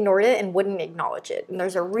actually ignored it and wouldn't acknowledge it. And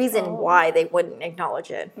there's a reason why they wouldn't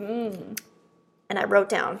acknowledge it. And I wrote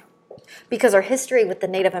down, because our history with the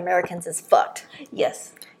Native Americans is fucked.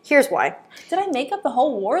 Yes. Here's why. Did I make up the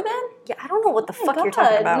whole war then? Yeah, I don't know what the fuck God. you're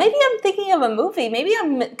talking about. Maybe I'm thinking of a movie. Maybe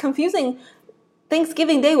I'm confusing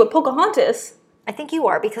Thanksgiving Day with Pocahontas. I think you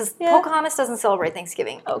are, because Pocahontas doesn't celebrate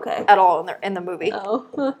Thanksgiving Okay. at all in the movie.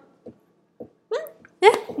 Oh.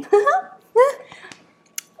 Yeah.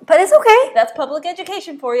 But it's okay. That's public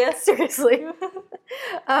education for you. Seriously.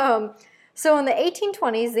 So in the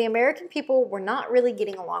 1820s, the American people were not really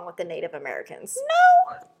getting along with the Native Americans.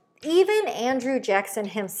 No. Even Andrew Jackson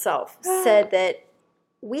himself said that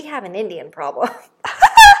we have an Indian problem.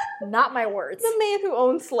 Not my words. The man who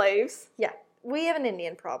owned slaves. Yeah, we have an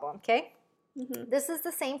Indian problem, okay? This is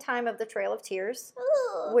the same time of the Trail of Tears,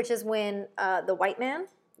 which is when the white man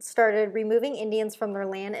started removing Indians from their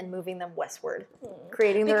land and moving them westward,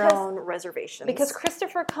 creating their own reservations. Because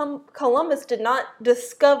Christopher Columbus did not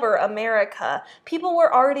discover America. People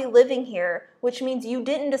were already living here, which means you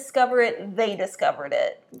didn't discover it, they discovered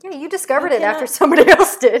it. Yeah, you discovered it after somebody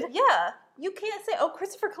else did. Yeah. You can't say, oh,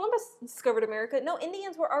 Christopher Columbus discovered America. No,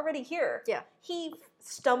 Indians were already here. Yeah. He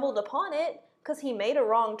stumbled upon it because he made a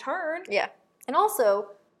wrong turn. Yeah. And also,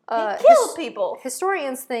 He killed people.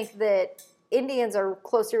 historians think that Indians are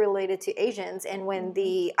closely related to Asians, and when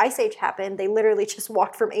the Ice Age happened, they literally just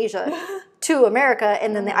walked from Asia to America,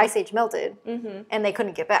 and then the Ice Age melted, and they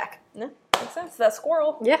couldn't get back. No, makes sense. That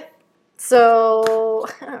squirrel. Yeah. So,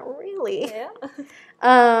 really? Yeah.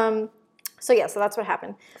 So that's what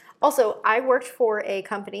happened. Also, I worked for a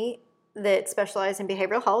company that specialized in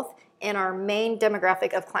behavioral health, and our main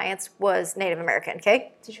demographic of clients was Native American,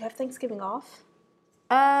 okay? Did you have Thanksgiving off?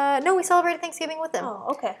 No, we celebrated Thanksgiving with them. Oh,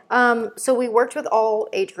 okay. So we worked with all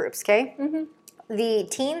age groups, okay? Mm-hmm. The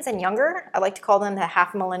teens and younger, I like to call them the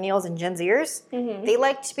half millennials and Gen Zers. Mm-hmm. They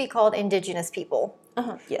like to be called indigenous people.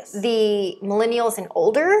 Yes. The millennials and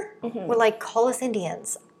older were like, call us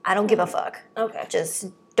Indians. I don't give a fuck. Okay. Just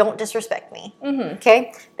don't disrespect me. Mm-hmm.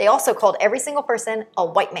 Okay? They also called every single person a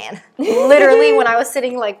white man. Literally, when I was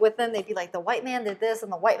sitting like with them, they'd be like, the white man did this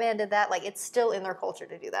and the white man did that. Like, it's still in their culture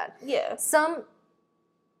to do that. Yeah. Some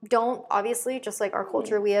don't, obviously, just like our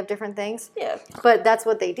culture, we have different things. Yeah. But that's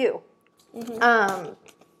what they do. Mm-hmm.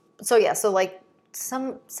 So yeah, so like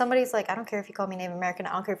somebody's like, I don't care if you call me Native American,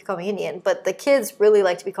 I don't care if you call me Indian, but the kids really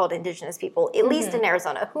like to be called indigenous people, at least in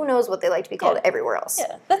Arizona. Who knows what they like to be called everywhere else.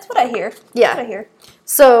 Yeah. That's what I hear. Yeah. That's what I hear.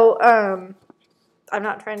 So, I'm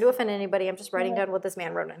not trying to offend anybody, I'm just writing down what this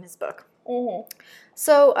man wrote in his book. Mm-hmm.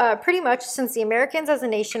 So, pretty much, since the Americans as a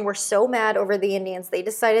nation were so mad over the Indians, they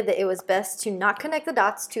decided that it was best to not connect the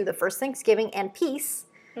dots to the first Thanksgiving and peace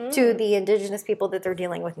to the indigenous people that they're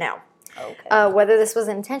dealing with now. Okay. Whether this was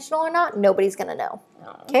intentional or not, nobody's going to know.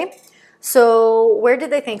 No. Okay? So, where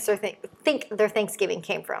did they think their Thanksgiving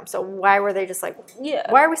came from? So, why were they just like,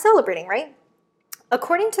 Yeah. why are we celebrating, right?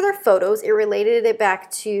 According to their photos, it related it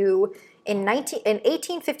back to, in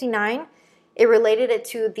 1859, it related it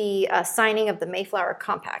to the signing of the Mayflower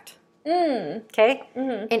Compact. Okay?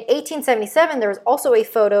 Mm-hmm. In 1877, there was also a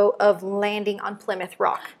photo of landing on Plymouth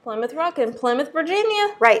Rock. Plymouth Rock in Plymouth,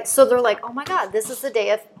 Virginia. Right, so they're like, oh my God, this is the day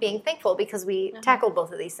of being thankful because we tackled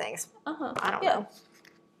both of these things. I don't know.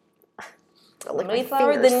 The Lick my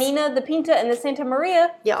Mayflower, the fingers. Nina, the Pinta, and the Santa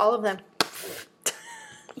Maria. Yeah, all of them.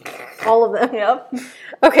 All of them. Yep.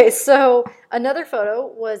 Okay, so another photo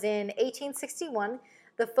was in 1861.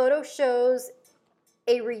 The photo shows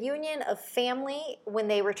a reunion of family when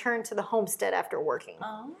they returned to the homestead after working.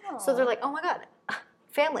 Oh. So they're like, oh my God,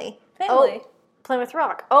 family. Family. Oh, Plymouth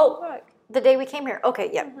Rock. Oh, Rock. the day we came here. Okay,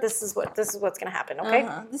 yeah, this is what's going to happen, okay?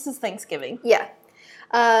 This is Thanksgiving. Yeah.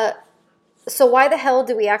 So why the hell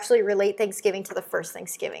do we actually relate Thanksgiving to the first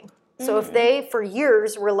Thanksgiving? So if they, for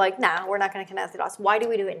years, were like, nah, we're not going to connect the dots, why do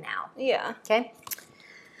we do it now? Yeah. Okay?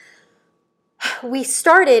 We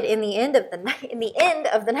started in the end of the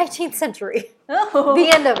 19th century. Oh. The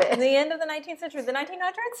end of it. The end of the 19th century. The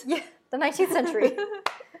 1900s? Yeah, the 19th century.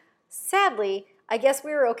 Sadly, I guess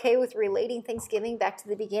we were okay with relating Thanksgiving back to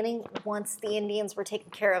the beginning once the Indians were taken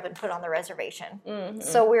care of and put on the reservation.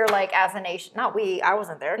 So we were like, as a nation, not we, I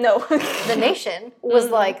wasn't there. No. The nation was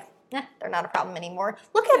like, they're not a problem anymore.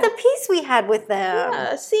 Look at the peace we had with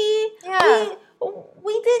them. See? Yeah.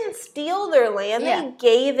 We didn't steal their land. Yeah. They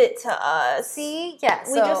gave it to us. See? Yeah.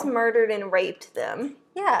 We just murdered and raped them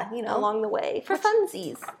yeah, you know. along the way for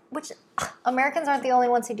funsies. Which Americans aren't the only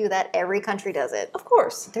ones who do that. Every country does it. Of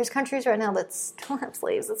course. There's countries right now that still have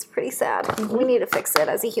slaves. It's pretty sad. We need to fix it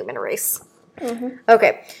as a human race.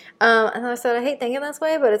 Okay. And I said, I hate thinking this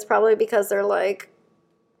way, but it's probably because they're like,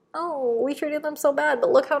 oh, we treated them so bad,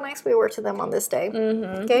 but look how nice we were to them on this day.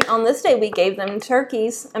 Okay. On this day, we gave them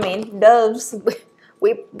turkeys. I mean, doves.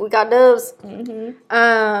 We got doves.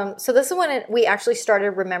 So this is when we actually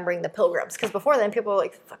started remembering the pilgrims. Because before then, people were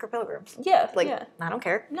like, fuck our pilgrims. Yeah. Like, yeah. I don't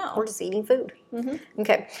care. No. We're just eating food.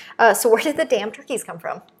 Okay. So where did the damn turkeys come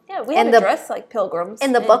from? Yeah, we had And to the- dress like pilgrims.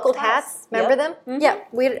 And the in buckled class. hats, remember Yep. them?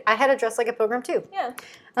 Yeah, I had to dress like a pilgrim too. Yeah.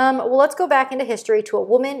 Well, let's go back into history to a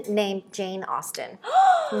woman named Jane Austen.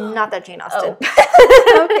 Not that Jane Austen.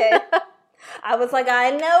 Okay. I was like, I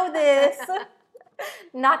know this.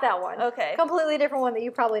 Not that one. Okay. Completely different one that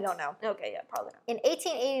you probably don't know. Okay, yeah, probably not. In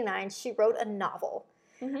 1889, she wrote a novel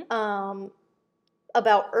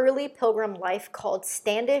about early pilgrim life called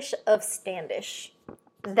Standish of Standish.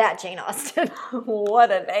 That Jane Austen.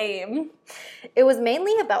 What a name. It was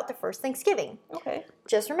mainly about the first Thanksgiving. Okay.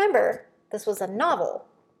 Just remember, this was a novel,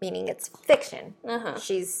 meaning it's fiction.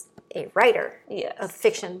 She's a writer Yes. of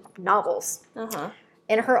fiction novels. Uh-huh.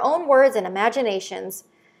 In her own words and imaginations,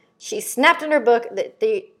 she snapped in her book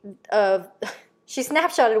she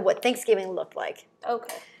snapshotted what Thanksgiving looked like.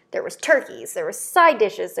 Okay. There was turkeys, there was side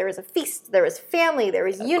dishes, there was a feast, there was family, there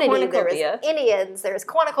was unity, there was cornucopia. Indians, there was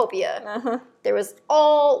cornucopia. Uh-huh. There was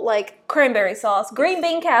all like, Cranberry sauce, green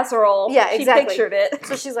bean casserole. Yeah, exactly. She pictured it.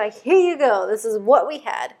 so she's like, here you go, this is what we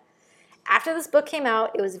had. After this book came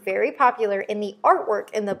out, it was very popular, and the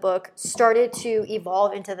artwork in the book started to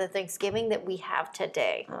evolve into the Thanksgiving that we have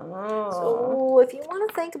today. Oh. So if you want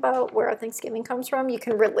to think about where our Thanksgiving comes from, you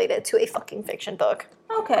can relate it to a fucking fiction book.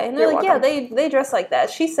 Okay. And they're You're like, welcome. yeah, they dress like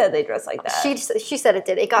that. She said they dress like that. She said it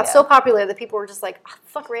did. It got Yeah. so popular that people were just like, "Ah,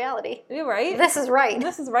 fuck reality. You're right. This is right.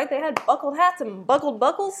 This is right. They had buckled hats and buckled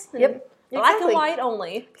buckles. And Yep. Black Exactly. and white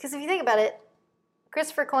only. Because if you think about it,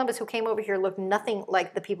 Christopher Columbus, who came over here, looked nothing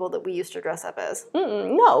like the people that we used to dress up as.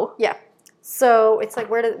 No. Yeah. So it's like,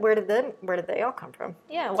 where did they all come from?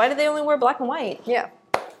 Yeah. Why do they only wear black and white? Yeah.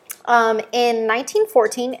 In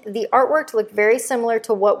 1914, the artwork looked very similar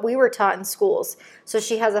to what we were taught in schools. So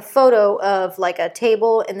she has a photo of like a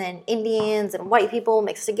table and then Indians and white people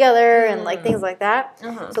mixed together and like things like that.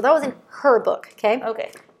 So that was in her book, okay?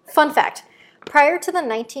 Okay. Fun fact. Prior to the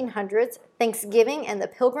 1900s, Thanksgiving and the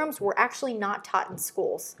Pilgrims were actually not taught in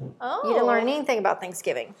schools. Oh. You didn't learn anything about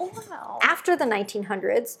Thanksgiving. Wow. After the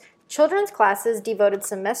 1900s, children's classes devoted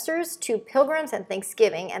semesters to Pilgrims and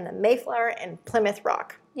Thanksgiving and the Mayflower and Plymouth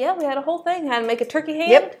Rock. Yeah, we had a whole thing. How to make a turkey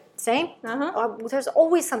hand. Yep, same. Uh-huh. There's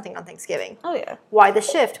always something on Thanksgiving. Oh, yeah. Why the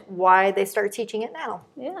shift? Why they start teaching it now?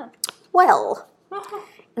 Yeah. Well,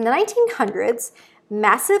 in the 1900s,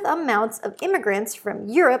 massive amounts of immigrants from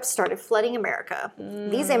Europe started flooding America.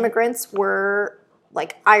 These immigrants were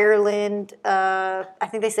like Ireland, I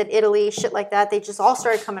think they said Italy, shit like that. They just all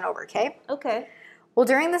started coming over, okay? Okay. Well,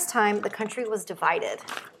 during this time, the country was divided.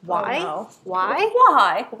 Why? Oh, no. Why?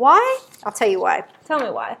 Why? Why? I'll tell you why. Tell me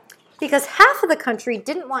why. Because half of the country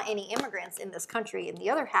didn't want any immigrants in this country, and the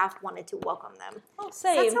other half wanted to welcome them. Oh, Does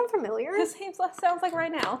same. that sound familiar? This sounds like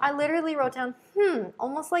right now. I literally wrote down,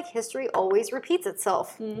 almost like history always repeats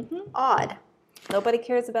itself. Odd. Nobody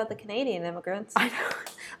cares about the Canadian immigrants. I know.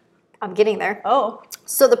 I'm getting there. Oh.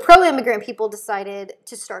 So the pro-immigrant people decided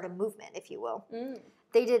to start a movement, if you will.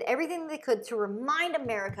 They did everything they could to remind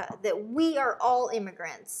America that we are all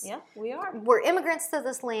immigrants. Yeah, we are. We're immigrants to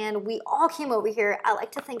this land. We all came over here. I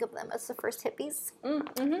like to think of them as the first hippies.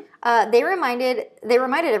 They reminded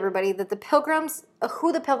everybody that the Pilgrims,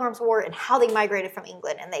 who the Pilgrims were, and how they migrated from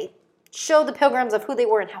England, and they showed the Pilgrims of who they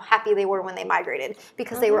were and how happy they were when they migrated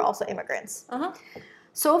because they were also immigrants.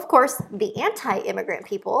 So of course, the anti-immigrant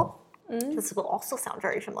people. This will also sound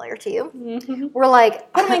very familiar to you. We're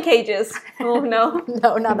like, put them in cages. Oh no,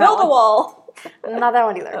 no, not that build one. a wall. Not that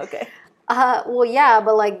one either. Okay. Well, yeah,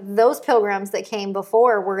 but like those pilgrims that came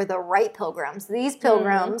before were the right pilgrims. These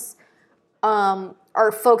pilgrims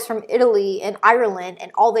are folks from Italy and Ireland,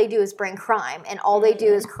 and all they do is bring crime, and all they do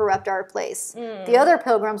is corrupt our place. The other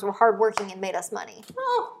pilgrims were hardworking and made us money.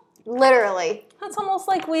 Oh, literally. That's almost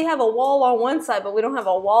like we have a wall on one side, but we don't have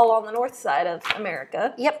a wall on the north side of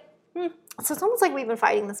America. Yep. So it's almost like we've been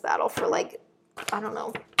fighting this battle for like, I don't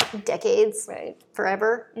know, decades. Right.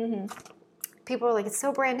 Forever. People are like, it's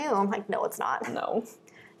so brand new. I'm like, no, it's not. No.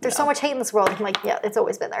 There's so much hate in this world. I'm like, yeah, it's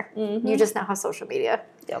always been there. You just now have social media.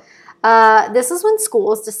 Yep. This is when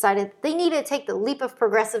schools decided they needed to take the leap of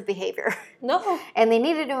progressive behavior. No. And they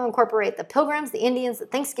needed to incorporate the Pilgrims, the Indians, the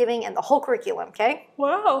Thanksgiving, and the whole curriculum, okay?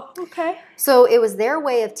 Wow. Okay. So it was their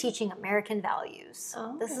way of teaching American values.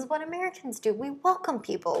 Oh. This is what Americans do. We welcome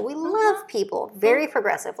people. We love people. Very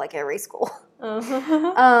progressive, like every school.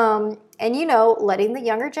 And, you know, letting the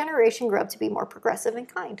younger generation grow up to be more progressive and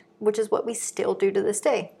kind, which is what we still do to this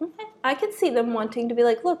day. Okay. I could see them wanting to be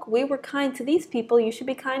like, look, we were kind to these people. You should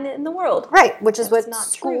be kind in the world. Right, which is That's what not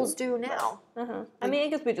schools true. do now. I mean, I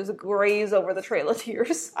guess we just graze over the Trail of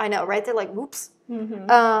Tears. I know, right? They're like, whoops.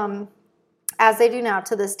 As they do now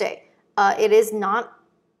to this day. It is not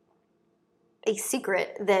a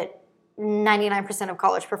secret that 99% of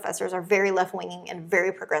college professors are very left-winging and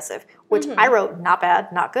very progressive, which I wrote, not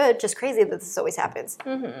bad, not good, just crazy that this always happens.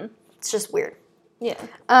 It's just weird. Yeah.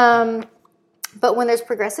 But when there's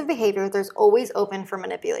progressive behavior, there's always open for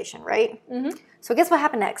manipulation, right? So guess what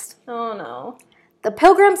happened next? Oh, no. The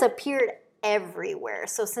Pilgrims appeared everywhere.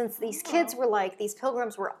 So since these kids were like, these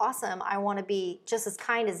Pilgrims were awesome, I want to be just as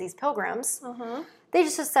kind as these Pilgrims, they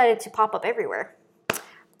just decided to pop up everywhere.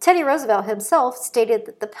 Teddy Roosevelt himself stated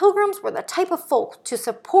that the Pilgrims were the type of folk to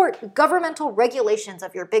support governmental regulations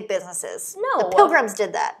of your big businesses. No. The Pilgrims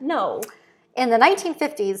did that. No. In the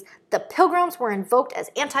 1950s, the Pilgrims were invoked as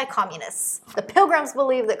anti-communists. The Pilgrims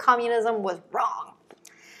believed that communism was wrong.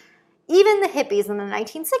 Even the hippies in the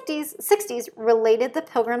 1960s related the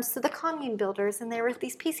Pilgrims to the commune builders, and they were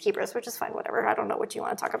these peacekeepers, which is fine, whatever. I don't know what you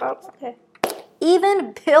want to talk about. Okay.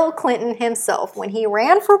 Even Bill Clinton himself, when he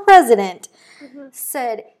ran for president,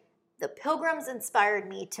 said, the Pilgrims inspired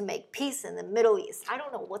me to make peace in the Middle East. I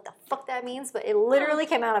don't know what the fuck that means, but it literally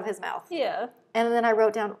came out of his mouth. Yeah. And then I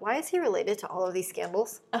wrote down, why is he related to all of these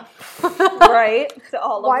scandals? Right. To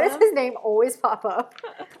all of Why them. does his name always pop up?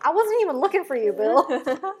 I wasn't even looking for you, Bill.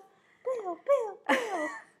 Bill.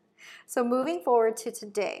 So moving forward to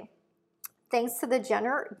today, thanks to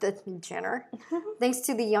thanks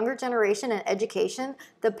to the younger generation and education,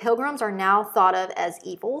 the Pilgrims are now thought of as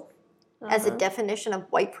evil. as a definition of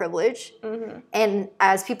white privilege Mm-hmm. and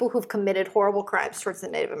as people who've committed horrible crimes towards the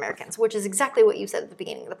Native Americans, which is exactly what you said at the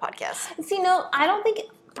beginning of the podcast. See, no, I don't think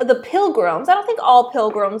the Pilgrims. I don't think all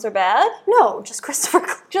Pilgrims are bad. No, just Christopher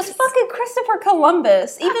Columbus. Just fucking Christopher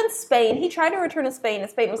Columbus. Even Spain. He tried to return to Spain, and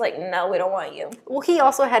Spain was like, "No, we don't want you." Well, he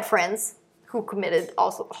also had friends who committed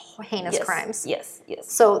also heinous Yes, crimes. Yes,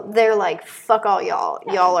 yes. So they're like, fuck all y'all.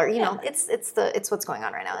 Y'all are, you know, it's what's going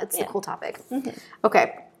on right now. It's the cool topic.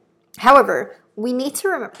 Okay. However, we need to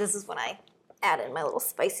remember, this is when I add in my little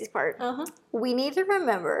spicy part. We need to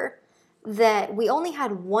remember that we only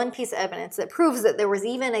had one piece of evidence that proves that there was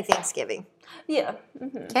even a Thanksgiving. Yeah.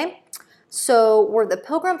 Okay? So were the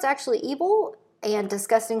Pilgrims actually evil and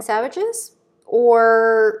disgusting savages?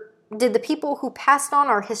 Or did the people who passed on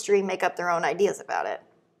our history make up their own ideas about it?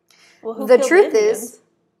 Well, who The killed truth Indians? is,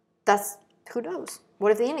 that's, who knows?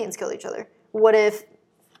 What if the Indians killed each other? What if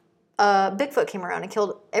Bigfoot came around and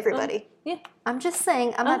killed everybody? Yeah. I'm just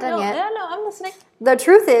saying, I'm not done yet. Yeah, no, I'm listening. The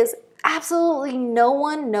truth is, absolutely no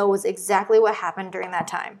one knows exactly what happened during that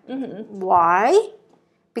time. Why?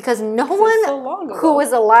 Because no one so long ago. who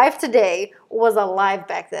is alive today was alive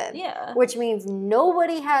back then. Yeah. Which means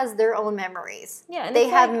nobody has their own memories. Yeah, and they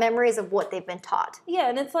it's have like- memories of what they've been taught. Yeah,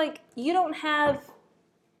 and it's like you don't have.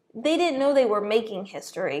 They didn't know they were making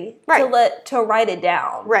history Right. to write it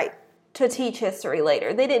down. Right. To teach history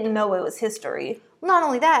later. They didn't know it was history. Not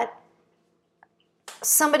only that,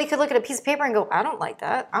 somebody could look at a piece of paper and go, I don't like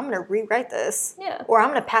that. I'm going to rewrite this. Yeah. Or I'm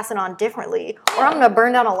going to pass it on differently. Or I'm going to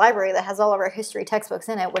burn down a library that has all of our history textbooks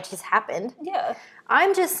in it, which has happened. Yeah.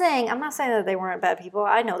 I'm just saying, I'm not saying that they weren't bad people.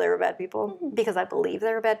 I know they were bad people because I believe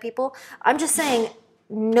they were bad people. I'm just saying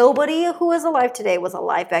nobody who is alive today was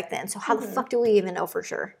alive back then. So how the fuck do we even know for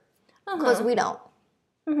sure? Because we don't.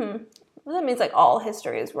 Well, that means like all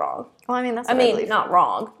history is wrong. Well, I mean, that's I what I mean, believe. not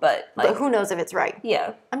wrong, but like But who knows if it's right?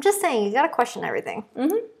 yeah. I'm just saying, you got to question everything.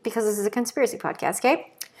 Because this is a conspiracy podcast,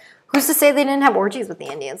 okay? Who's to say they didn't have orgies with the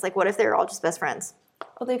Indians? Like, what if they were all just best friends?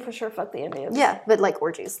 Oh, they for sure fucked the Indians. Yeah, but like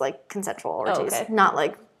orgies, like consensual orgies. okay. Not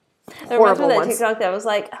like There reminds me horrible of that ones. TikTok that was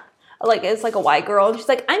like it's like a white girl, and she's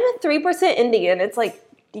like, I'm a 3% Indian. It's like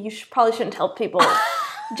you probably shouldn't tell people.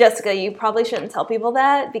 Jessica, you probably shouldn't tell people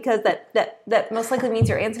that because that most likely means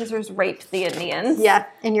your ancestors raped the Indians. Yeah,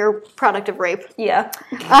 and you're a product of rape. Yeah.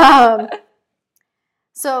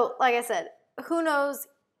 So, like I said, who knows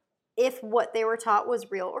if what they were taught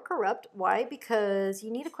was real or corrupt? Why? Because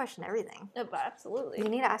you need to question everything. No, but absolutely. You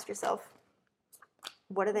need to ask yourself,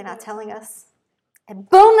 what are they not telling us? And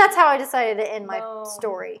boom, that's how I decided to end my Boom.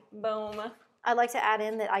 story. Boom. I'd like to add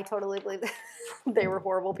in that I totally believe that they were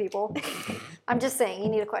horrible people. I'm just saying, you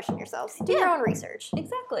need to question yourselves. Do your Yeah. own research.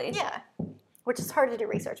 Exactly. Yeah. Which is hard to do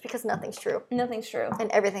research because nothing's true. Nothing's true.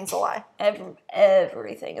 And everything's a lie.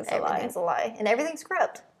 Everything is a lie. Everything's a lie. And everything's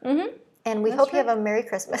corrupt. Mm-hmm. And we hope you have a Merry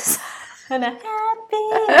Christmas. And a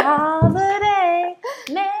happy holiday,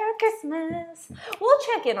 Merry Christmas. We'll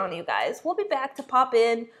check in on you guys. We'll be back to pop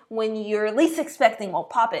in when you're least expecting. We'll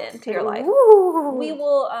pop in to your life. Ooh. We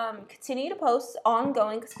will continue to post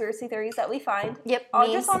ongoing conspiracy theories that we find. Yep.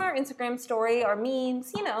 Just on our Instagram story, our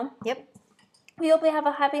memes, you know. Yep. We hope you have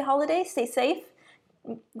a happy holiday. Stay safe.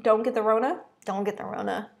 Don't get the Rona. Don't get the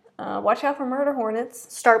Rona. Watch out for murder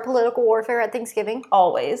hornets. Start political warfare at Thanksgiving.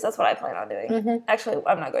 Always. That's what I plan on doing. Actually,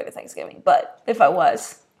 I'm not going to Thanksgiving, but if I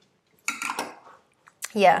was,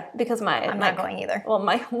 Yeah. because I'm not going either.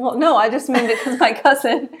 No, I just mean because my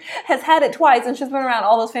cousin has had it twice and she's been around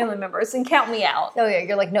all those family members and count me out. Oh, yeah.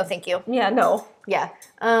 You're like, no, thank you. Yeah, no. Yeah.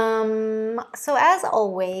 So as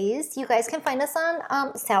always, you guys can find us on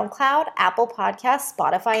SoundCloud, Apple Podcasts,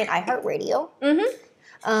 Spotify, and iHeartRadio.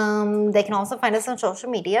 They can also find us on social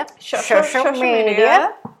media. Social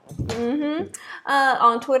media.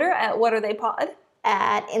 On Twitter at What Are They Pod.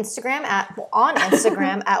 At Instagram on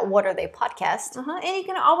Instagram at What Are They Podcast. And you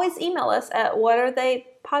can always email us at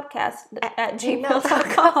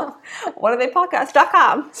whatarethépodcast@gmail.com.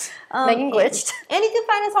 Whatarethépodcast.com. Megan glitched. And you can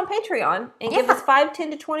find us on Patreon and give us $5,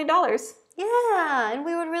 $10 to $20. Yeah, and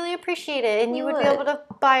we would really appreciate it. And you would be would. able to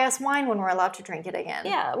buy us wine when we're allowed to drink it again.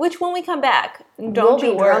 Yeah, which when we come back, We'll don't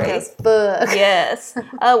you be drunk worry. as fuck. Yes,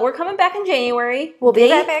 we're coming back in January. We'll be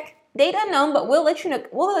back. Date unknown, but we'll let you know.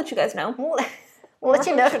 We'll let you guys know. We'll let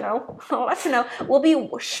you know. I'll let you know. We'll be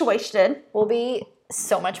wasted. Will be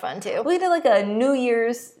so much fun too. We did like a New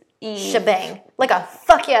Year's Eve. Shebang. Like a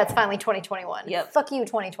fuck yeah, it's finally 2021. Yep. Fuck you,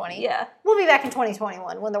 2020. Yeah. We'll be back in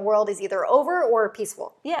 2021 when the world is either over or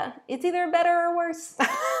peaceful. Yeah. It's either better or worse.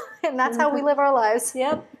 And that's how we live our lives.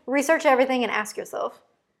 Yep. Research everything and ask yourself,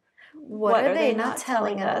 what are they not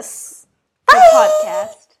telling us? The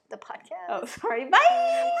podcast. The podcast. Oh, sorry. Bye.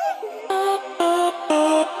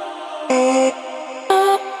 Bye.